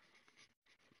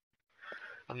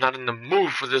 I'm not in the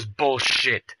mood for this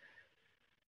bullshit.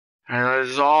 And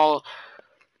it's all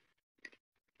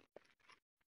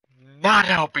not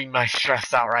helping my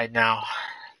stress out right now.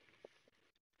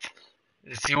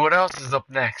 Let's see what else is up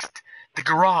next. The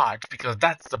garage, because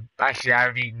that's the actually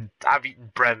I've eaten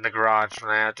bread in the garage when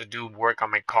I had to do work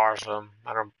on my car, so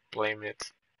I don't blame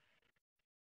it.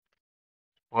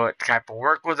 What type of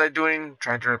work was I doing?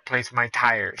 Trying to replace my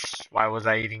tires. Why was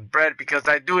I eating bread? Because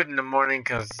I do it in the morning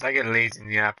because I get lazy in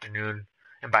the afternoon.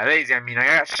 And by lazy, I mean I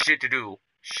got shit to do.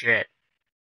 Shit.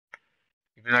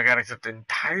 Even though I gotta accept the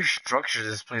entire structure of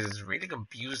this place is really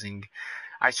confusing.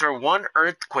 I saw one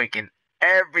earthquake and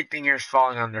everything here is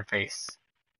falling on their face.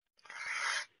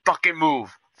 Fucking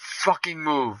move. Fucking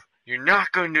move. You're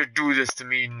not going to do this to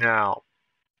me now.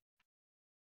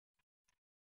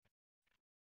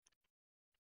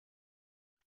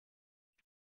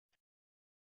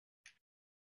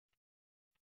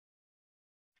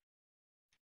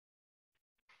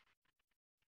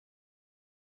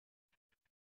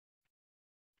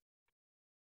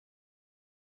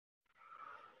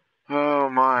 Oh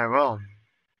my, well.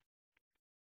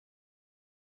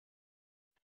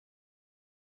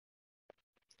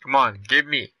 Come on, give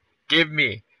me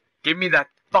that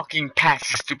fucking patch,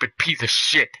 you stupid piece of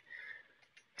shit.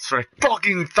 That's what I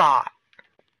fucking thought.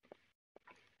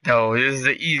 Though, this is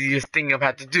the easiest thing I've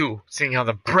had to do, seeing how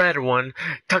the bread one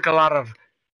took a lot of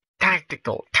tactics,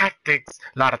 a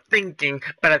lot of thinking,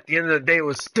 but at the end of the day it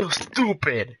was still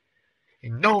stupid.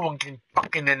 And no one can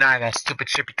fucking deny that stupid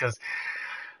shit because,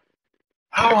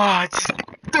 oh, it's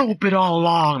stupid all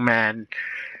along, man.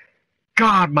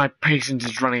 God, my patience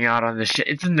is running out on this shit.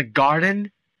 It's in the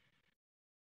garden?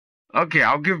 Okay,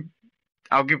 I'll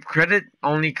give credit,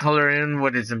 only color in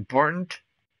what is important.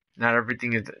 Not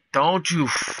everything is. Don't you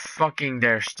fucking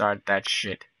dare start that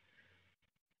shit.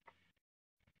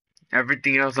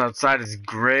 Everything else outside is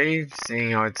gray,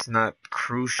 saying how it's not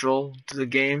crucial to the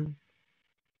game.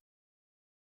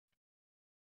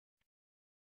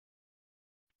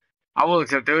 I will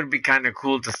accept it would be kind of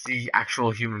cool to see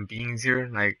actual human beings here,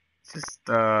 like just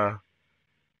for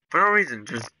no reason,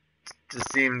 just to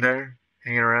see him there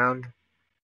hanging around.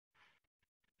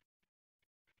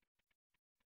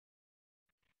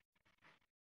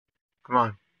 Come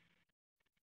on.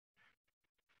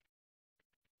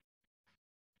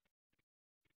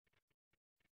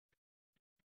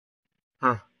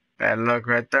 Huh. Bad luck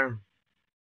right there.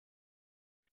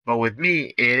 But with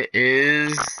me, it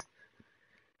is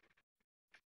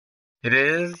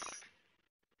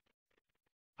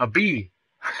a B.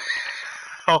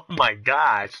 Oh my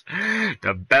gosh.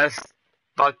 The best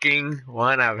fucking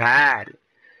one I've had.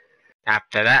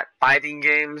 After that, fighting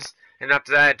games, and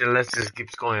after that, the list just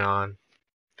keeps going on.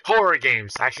 Horror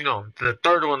games. Actually, no. The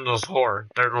third one was horror.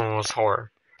 Third one was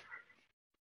horror.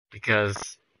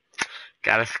 Because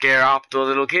gotta scare off the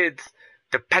little kids.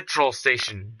 The petrol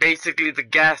station. Basically the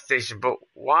gas station. But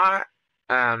why?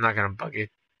 I'm not gonna bug it.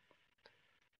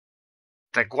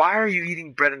 Like, why are you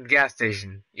eating bread in the gas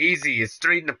station? Easy. It's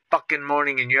 3 in the fucking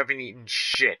morning and you haven't eaten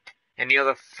shit. Any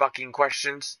other fucking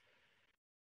questions?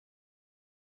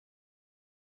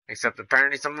 Except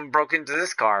apparently someone broke into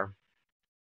this car.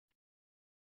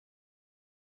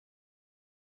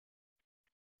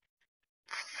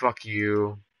 Fuck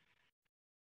you.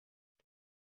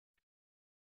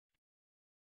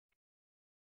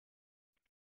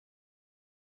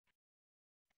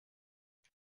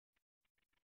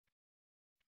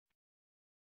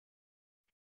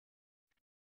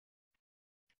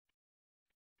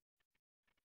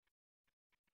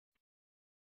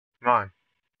 Come on.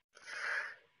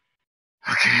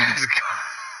 Okay,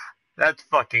 that's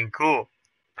fucking cool.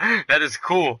 That is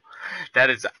cool.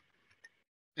 That is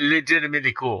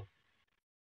legitimately cool.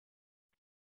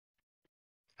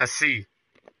 I see.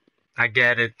 I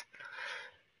get it.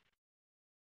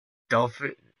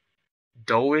 Dolphin.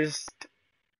 Doist?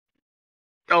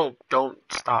 Oh, don't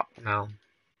stop now.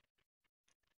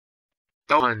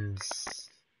 Ones.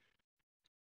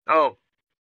 Oh,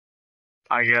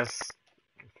 I guess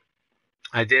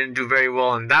I didn't do very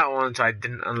well in that one, so I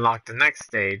didn't unlock the next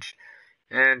stage.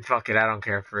 And fuck it, I don't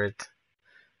care for it.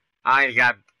 I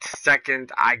got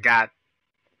second, I got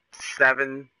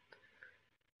 7.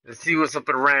 Let's see what's up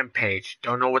at Rampage.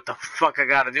 Don't know what the fuck I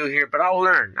gotta do here, but I'll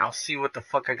learn. I'll see what the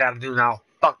fuck I gotta do and I'll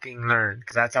fucking learn.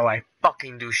 Because that's how I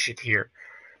fucking do shit here.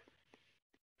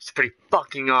 It's pretty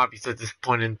fucking obvious at this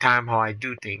point in time how I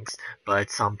do things. But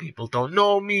some people don't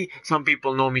know me. Some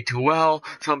people know me too well.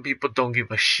 Some people don't give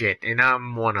a shit. And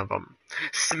I'm one of them.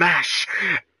 Smash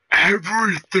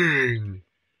everything!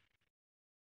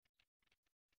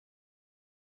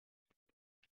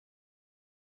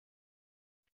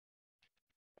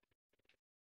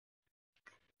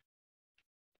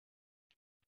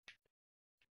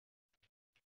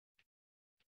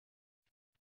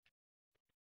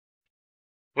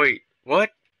 Wait, what?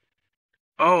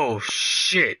 Oh,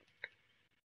 shit.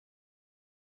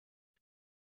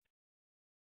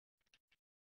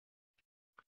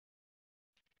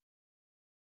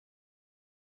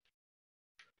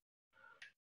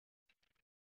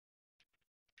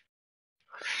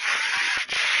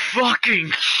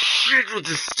 Fucking shit with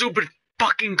this stupid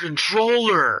fucking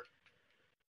controller!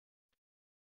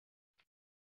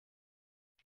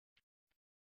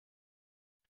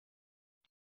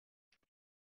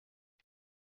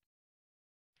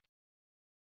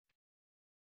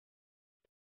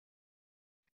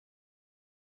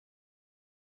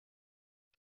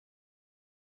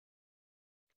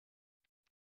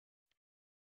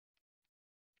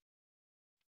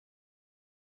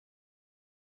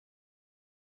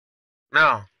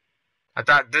 No, I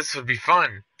thought this would be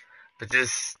fun, but this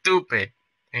is stupid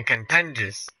and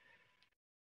contentious.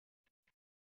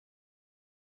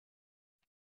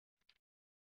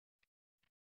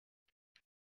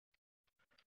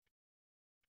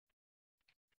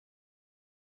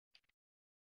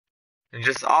 And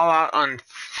just all out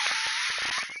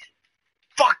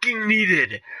fucking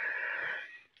needed.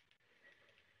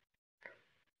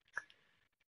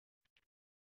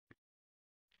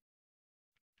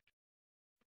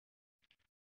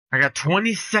 I got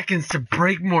 20 seconds to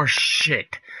break more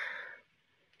shit.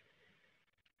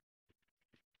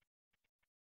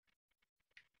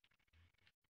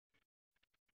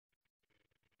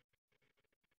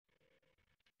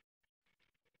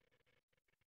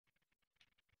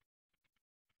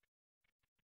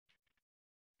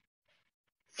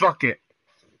 Fuck it.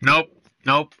 Nope.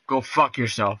 Nope. Go fuck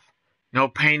yourself. No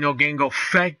pain, no gain. Go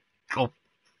fake. Go.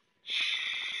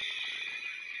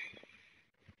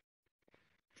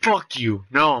 Fuck you.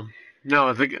 No.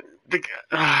 No.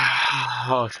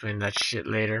 I'll explain that shit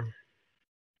later.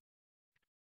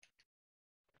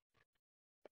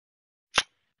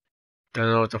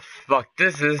 Don't know what the fuck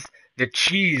this is. The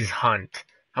cheese hunt.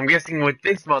 I'm guessing with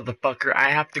this motherfucker, I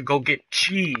have to go get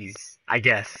cheese. I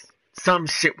guess. Some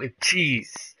shit with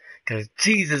cheese. Cause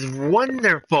cheese is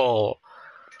wonderful.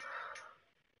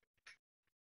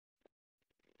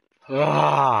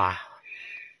 Ah.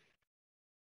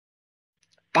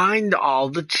 Find all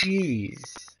the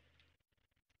cheese.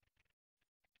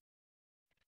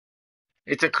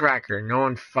 It's a cracker. No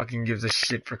one fucking gives a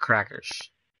shit for crackers.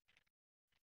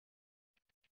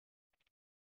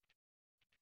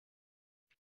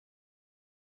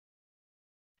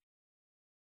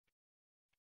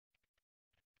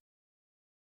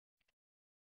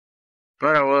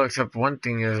 But I will accept one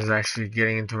thing is actually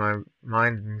getting into my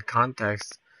mind and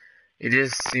context. It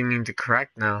is seeming to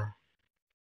correct now.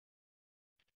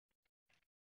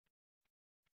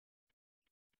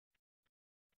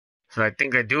 So I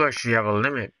think I do actually have a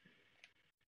limit.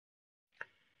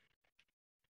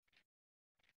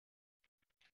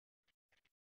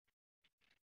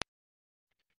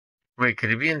 Wait,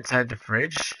 could it be inside the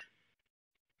fridge?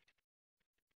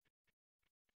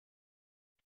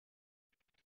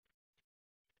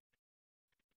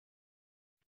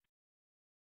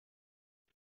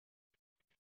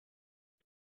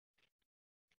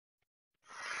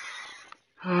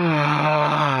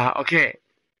 Okay.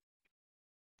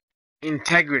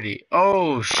 Integrity.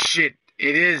 Oh shit.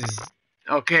 It is.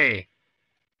 Okay.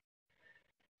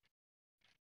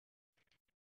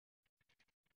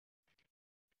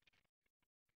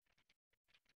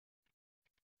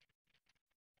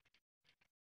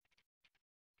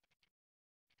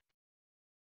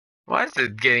 Why is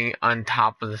it getting on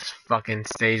top of this fucking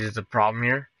stage is the problem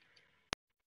here?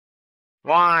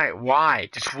 Why? Why?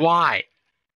 Just why?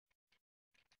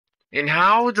 And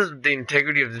how does the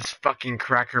integrity of this fucking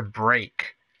cracker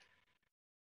break?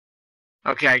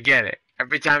 Okay, I get it.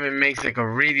 Every time it makes like a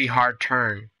really hard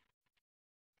turn.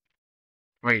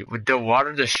 Wait, would the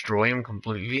water destroy him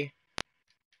completely?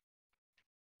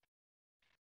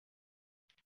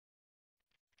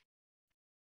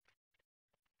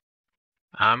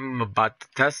 I'm about to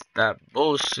test that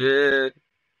bullshit.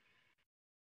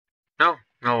 No,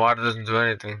 no, water doesn't do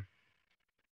anything.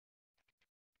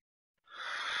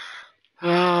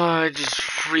 Oh, it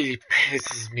just really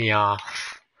pisses me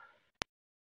off.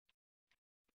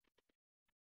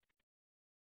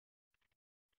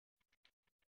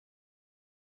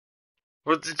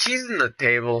 Was the cheese on the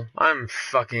table? I'm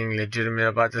fucking legitimate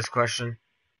about this question.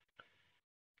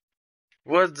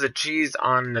 Was the cheese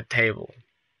on the table?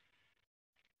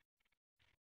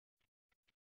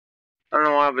 I don't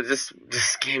know why, but this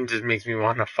game just makes me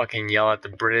want to fucking yell at the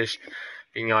British,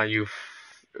 being all you,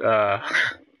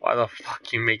 why the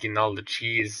fuck you making all the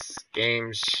cheese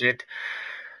games shit?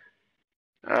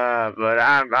 But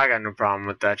I got no problem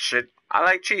with that shit. I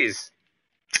like cheese.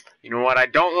 You know what I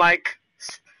don't like?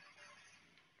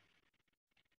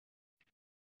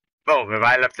 Oh, if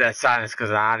I left that silence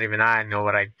because not even I know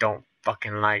what I don't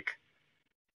fucking like.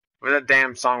 Where's that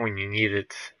damn song when you need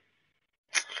it?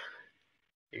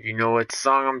 If you know what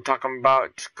song I'm talking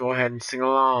about, just go ahead and sing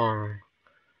along.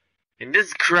 And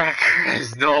this cracker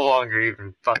is no longer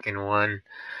even fucking one.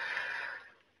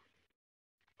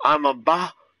 I'm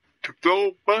about to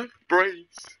blow my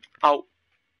brains out.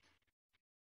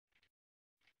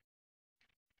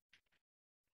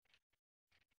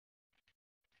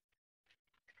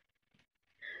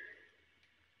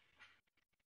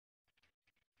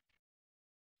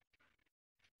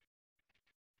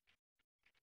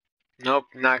 Nope,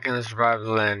 not gonna survive the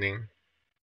landing.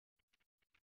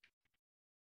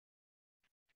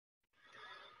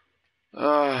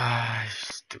 Ah,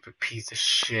 stupid piece of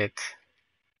shit.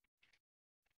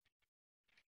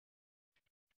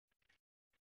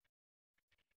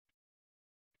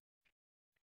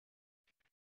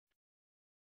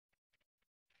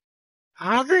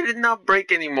 How did it not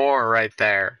break anymore right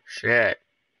there? Shit.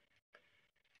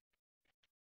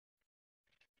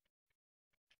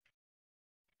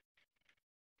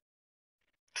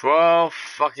 12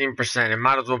 fucking percent. It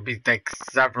might as well be like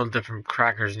several different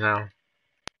crackers now.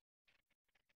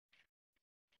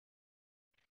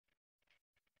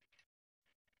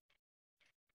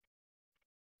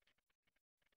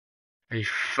 Are you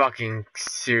fucking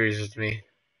serious with me?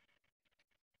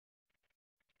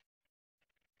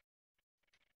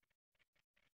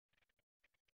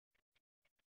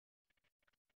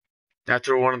 That's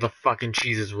where one of the fucking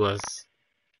cheeses was.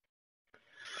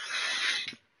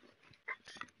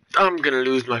 I'm gonna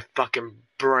lose my fucking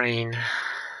brain.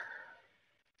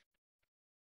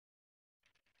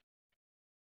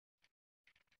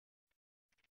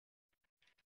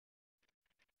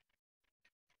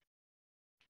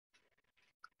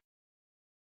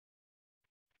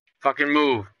 Fucking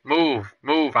move. Move.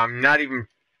 Move. I'm not even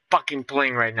fucking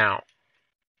playing right now.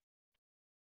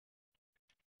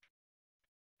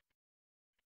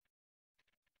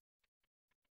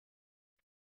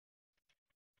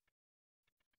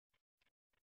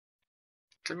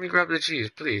 Let me grab the cheese,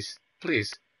 please.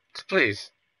 Please.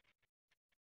 Please.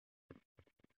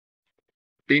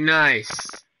 Be nice.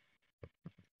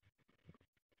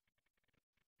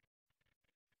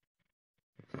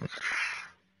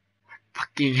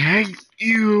 Fucking hate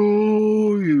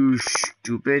you, you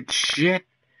stupid shit.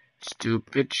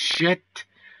 Stupid shit.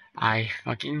 I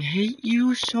fucking hate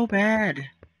you so bad.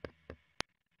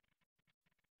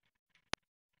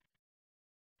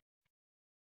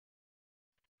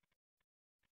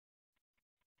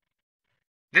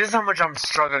 This is how much I'm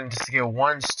struggling just to get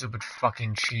one stupid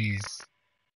fucking cheese.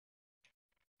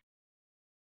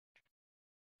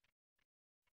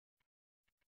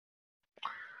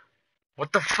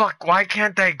 What the fuck? Why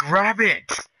can't I grab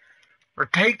it? Or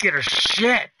take it or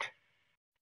shit?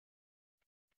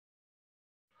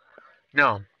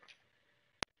 No.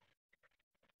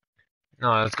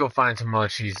 No, let's go find some other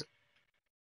cheese.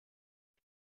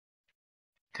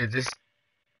 Did this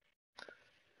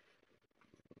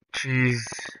cheese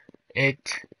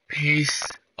it piece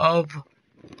of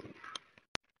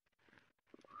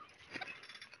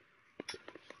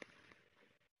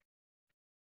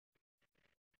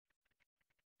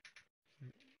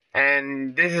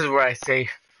and this is where I say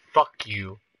fuck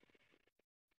you.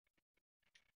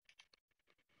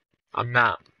 I'm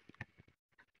not.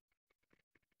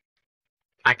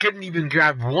 I couldn't even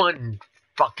grab one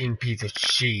fucking piece of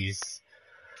cheese.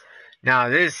 Now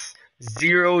this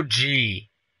 0G.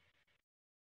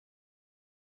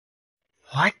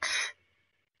 What?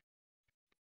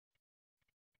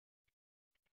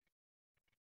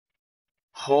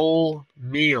 Whole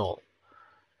meal.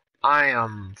 I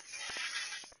am.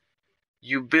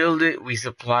 You build it, we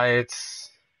supply it.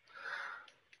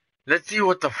 Let's see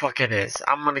what the fuck it is.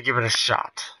 I'm gonna give it a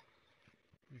shot.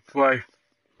 Before I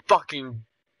fucking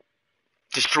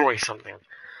destroy something.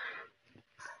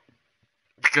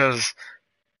 Because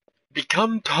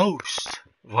become toast.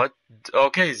 What?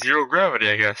 Okay, zero gravity,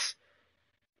 I guess.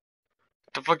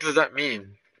 What the fuck does that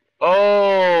mean?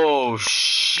 Oh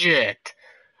shit.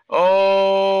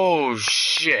 Oh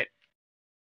shit.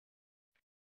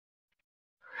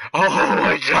 Oh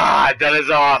my god, that is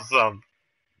awesome.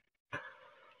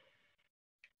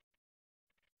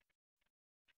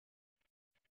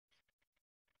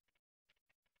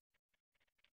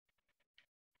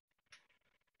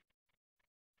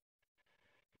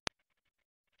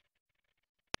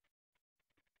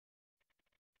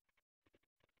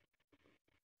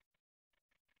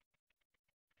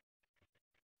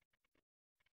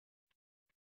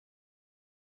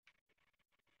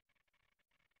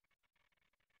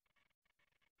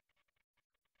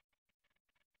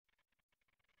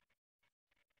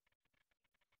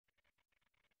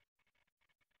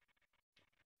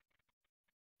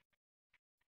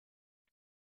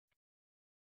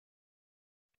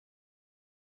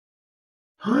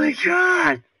 Oh my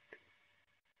god.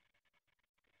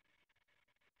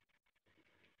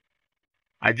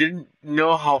 I didn't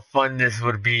know how fun this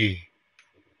would be.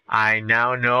 I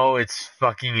now know it's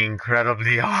fucking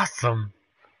incredibly awesome.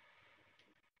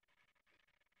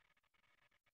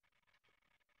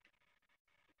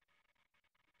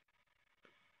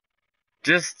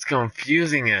 Just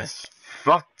confusing as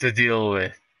fuck to deal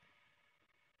with.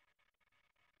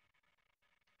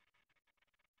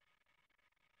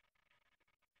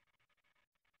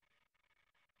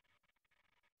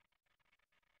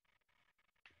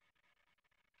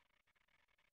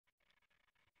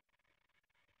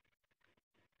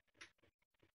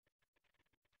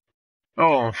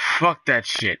 Oh, fuck that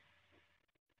shit.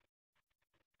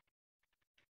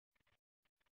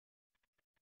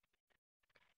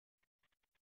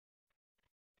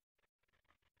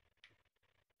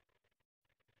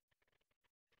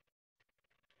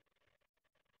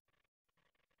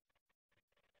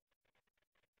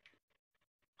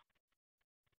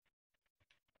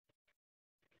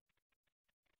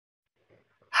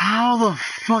 How the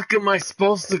fuck am I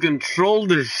supposed to control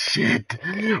this shit?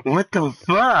 What the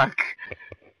fuck?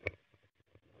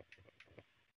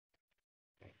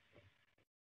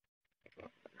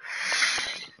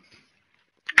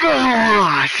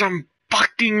 Gosh, I'm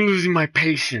fucking losing my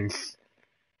patience.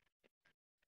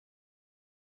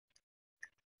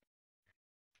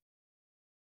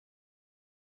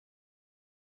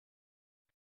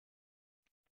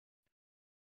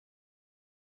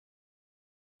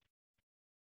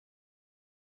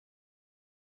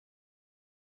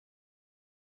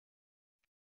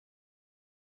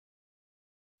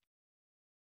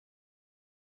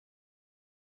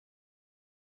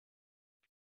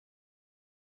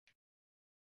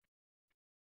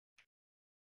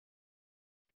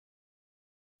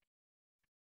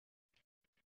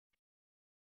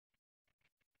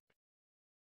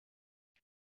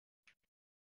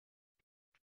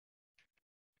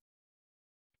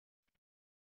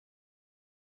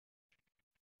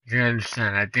 You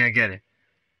understand? I think I get it.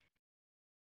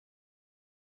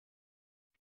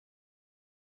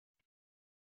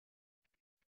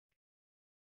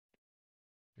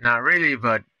 Not really,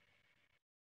 but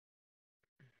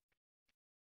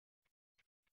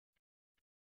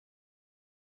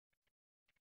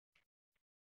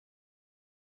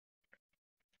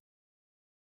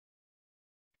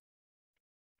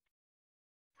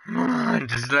Come on,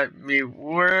 just let me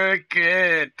work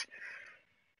it.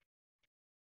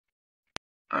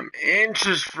 I'm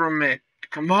inches from it.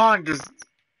 Come on, just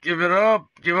give it up.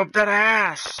 Give up that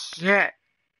ass. Shit.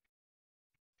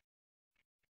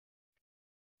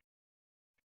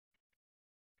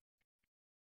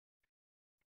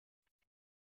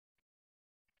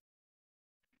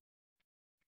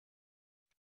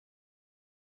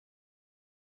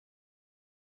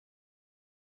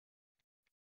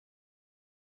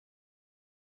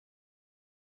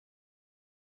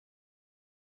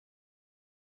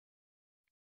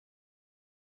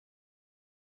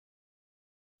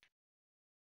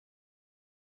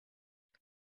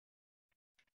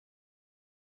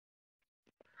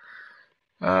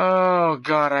 Oh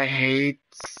god, I hate.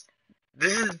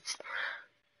 This is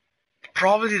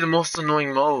probably the most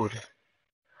annoying mode.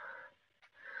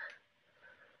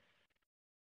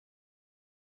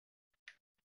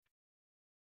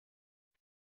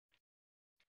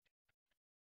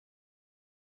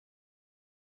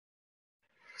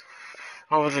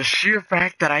 Oh, the sheer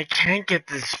fact that I can't get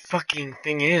this fucking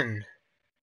thing in.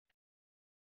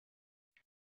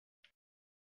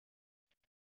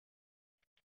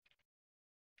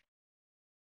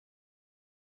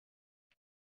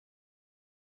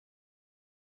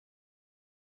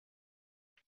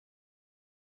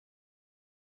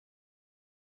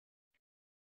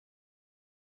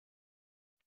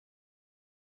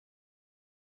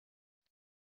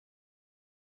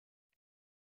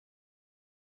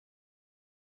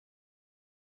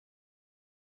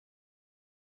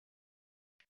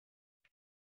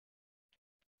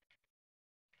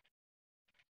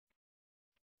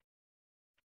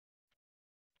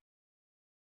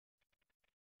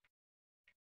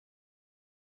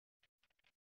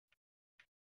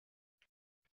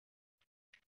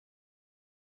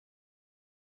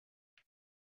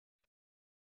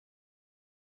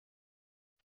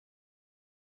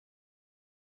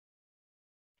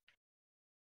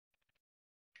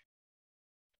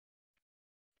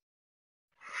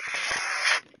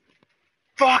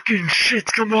 Fucking shit,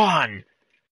 come on!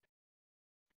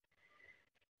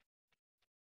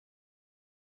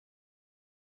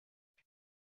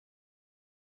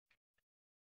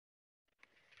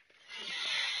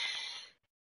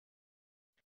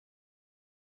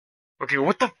 Okay,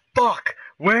 what the fuck?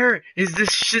 Where is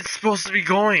this shit supposed to be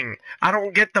going? I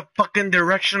don't get the fucking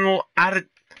directional Oh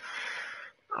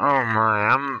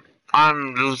my,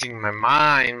 I'm losing my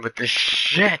mind with this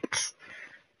shit.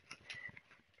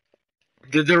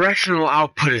 The directional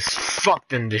output is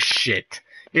fucked in this shit.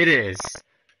 It is.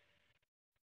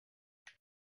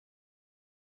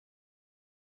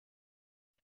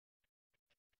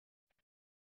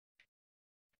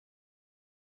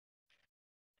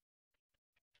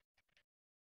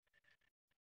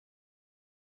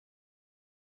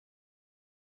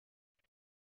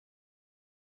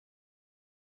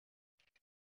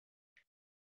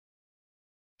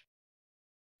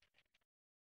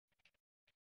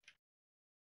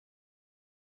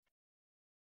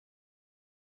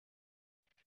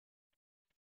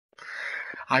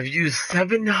 I've used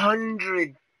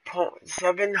 700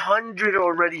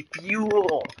 already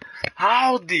fuel.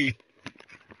 How the...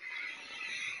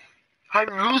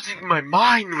 I'm losing my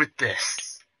mind with this.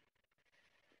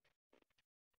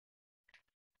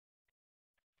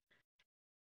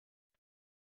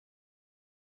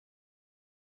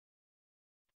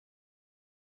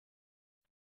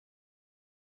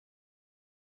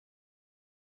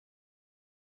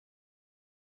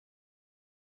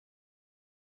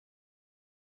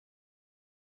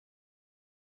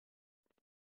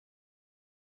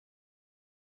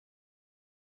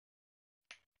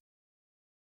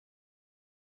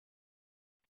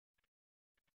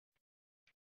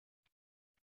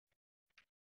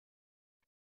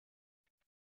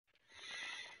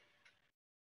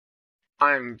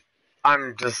 I'm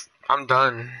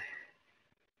done.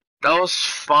 That was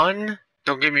fun.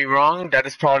 Don't get me wrong, that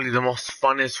is probably the most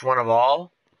funnest one of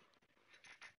all.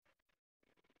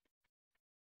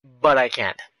 But I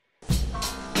can't.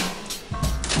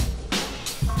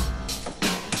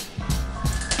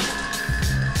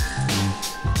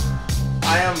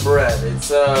 I Am Bread.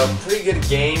 It's a pretty good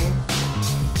game.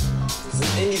 It's an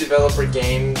indie developer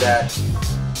game that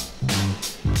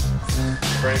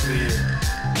frankly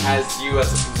has you as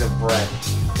a piece of bread.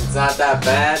 It's not that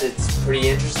bad, it's pretty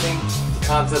interesting. The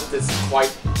concept is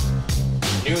quite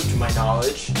new to my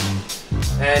knowledge.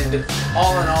 And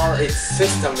all in all, its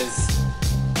system is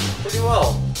pretty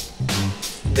well.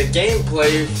 The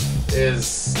gameplay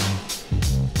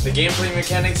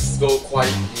mechanics go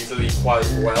quite easily, quite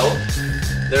well.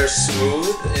 They're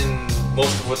smooth in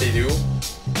most of what they do.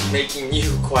 making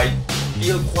you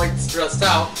feel quite stressed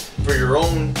out for your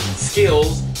own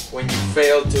skills when you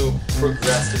fail to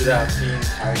progress throughout the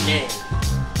entire game.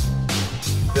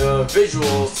 The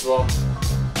visuals, well,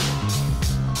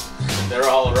 they're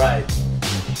all right.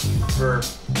 For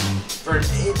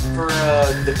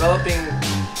a developing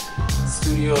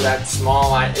studio that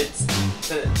small, it's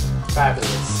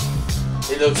fabulous.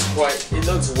 It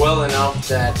looks well enough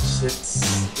that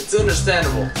it's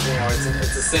understandable. You know,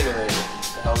 it's a simulator.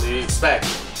 The hell do you expect?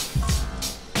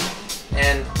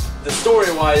 And the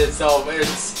story-wise itself,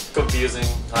 it's confusing.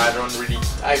 I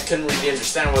couldn't really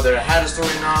understand whether it had a story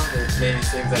or not. It mainly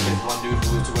seems like this one dude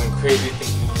who was going crazy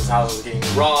thinking his house was getting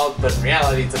robbed, but in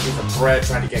reality it's a piece of bread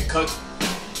trying to get cooked.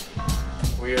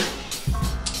 Weird.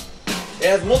 It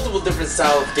has multiple different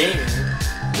styles of gaming,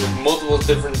 with multiple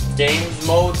different games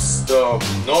modes. The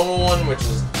normal one, which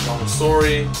is normal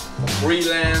story, a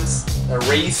freelance, a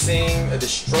racing, a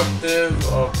destructive,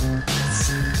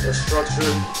 a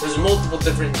structure. There's multiple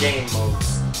different game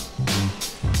modes.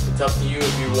 It's up to you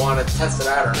if you want to test it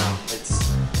out or not.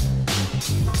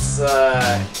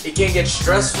 It can get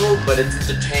stressful, but it's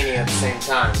entertaining at the same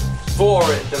time. For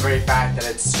the very fact that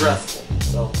it's stressful,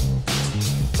 so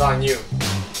it's on you.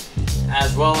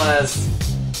 As well as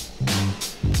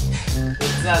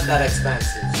it's not that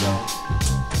expensive, so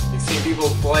you've seen people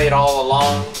play it all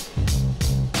along.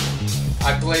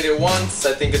 I played it once.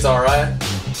 I think it's alright.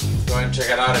 Go ahead and check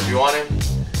it out if you want it.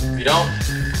 If you don't,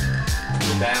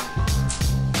 you're damn.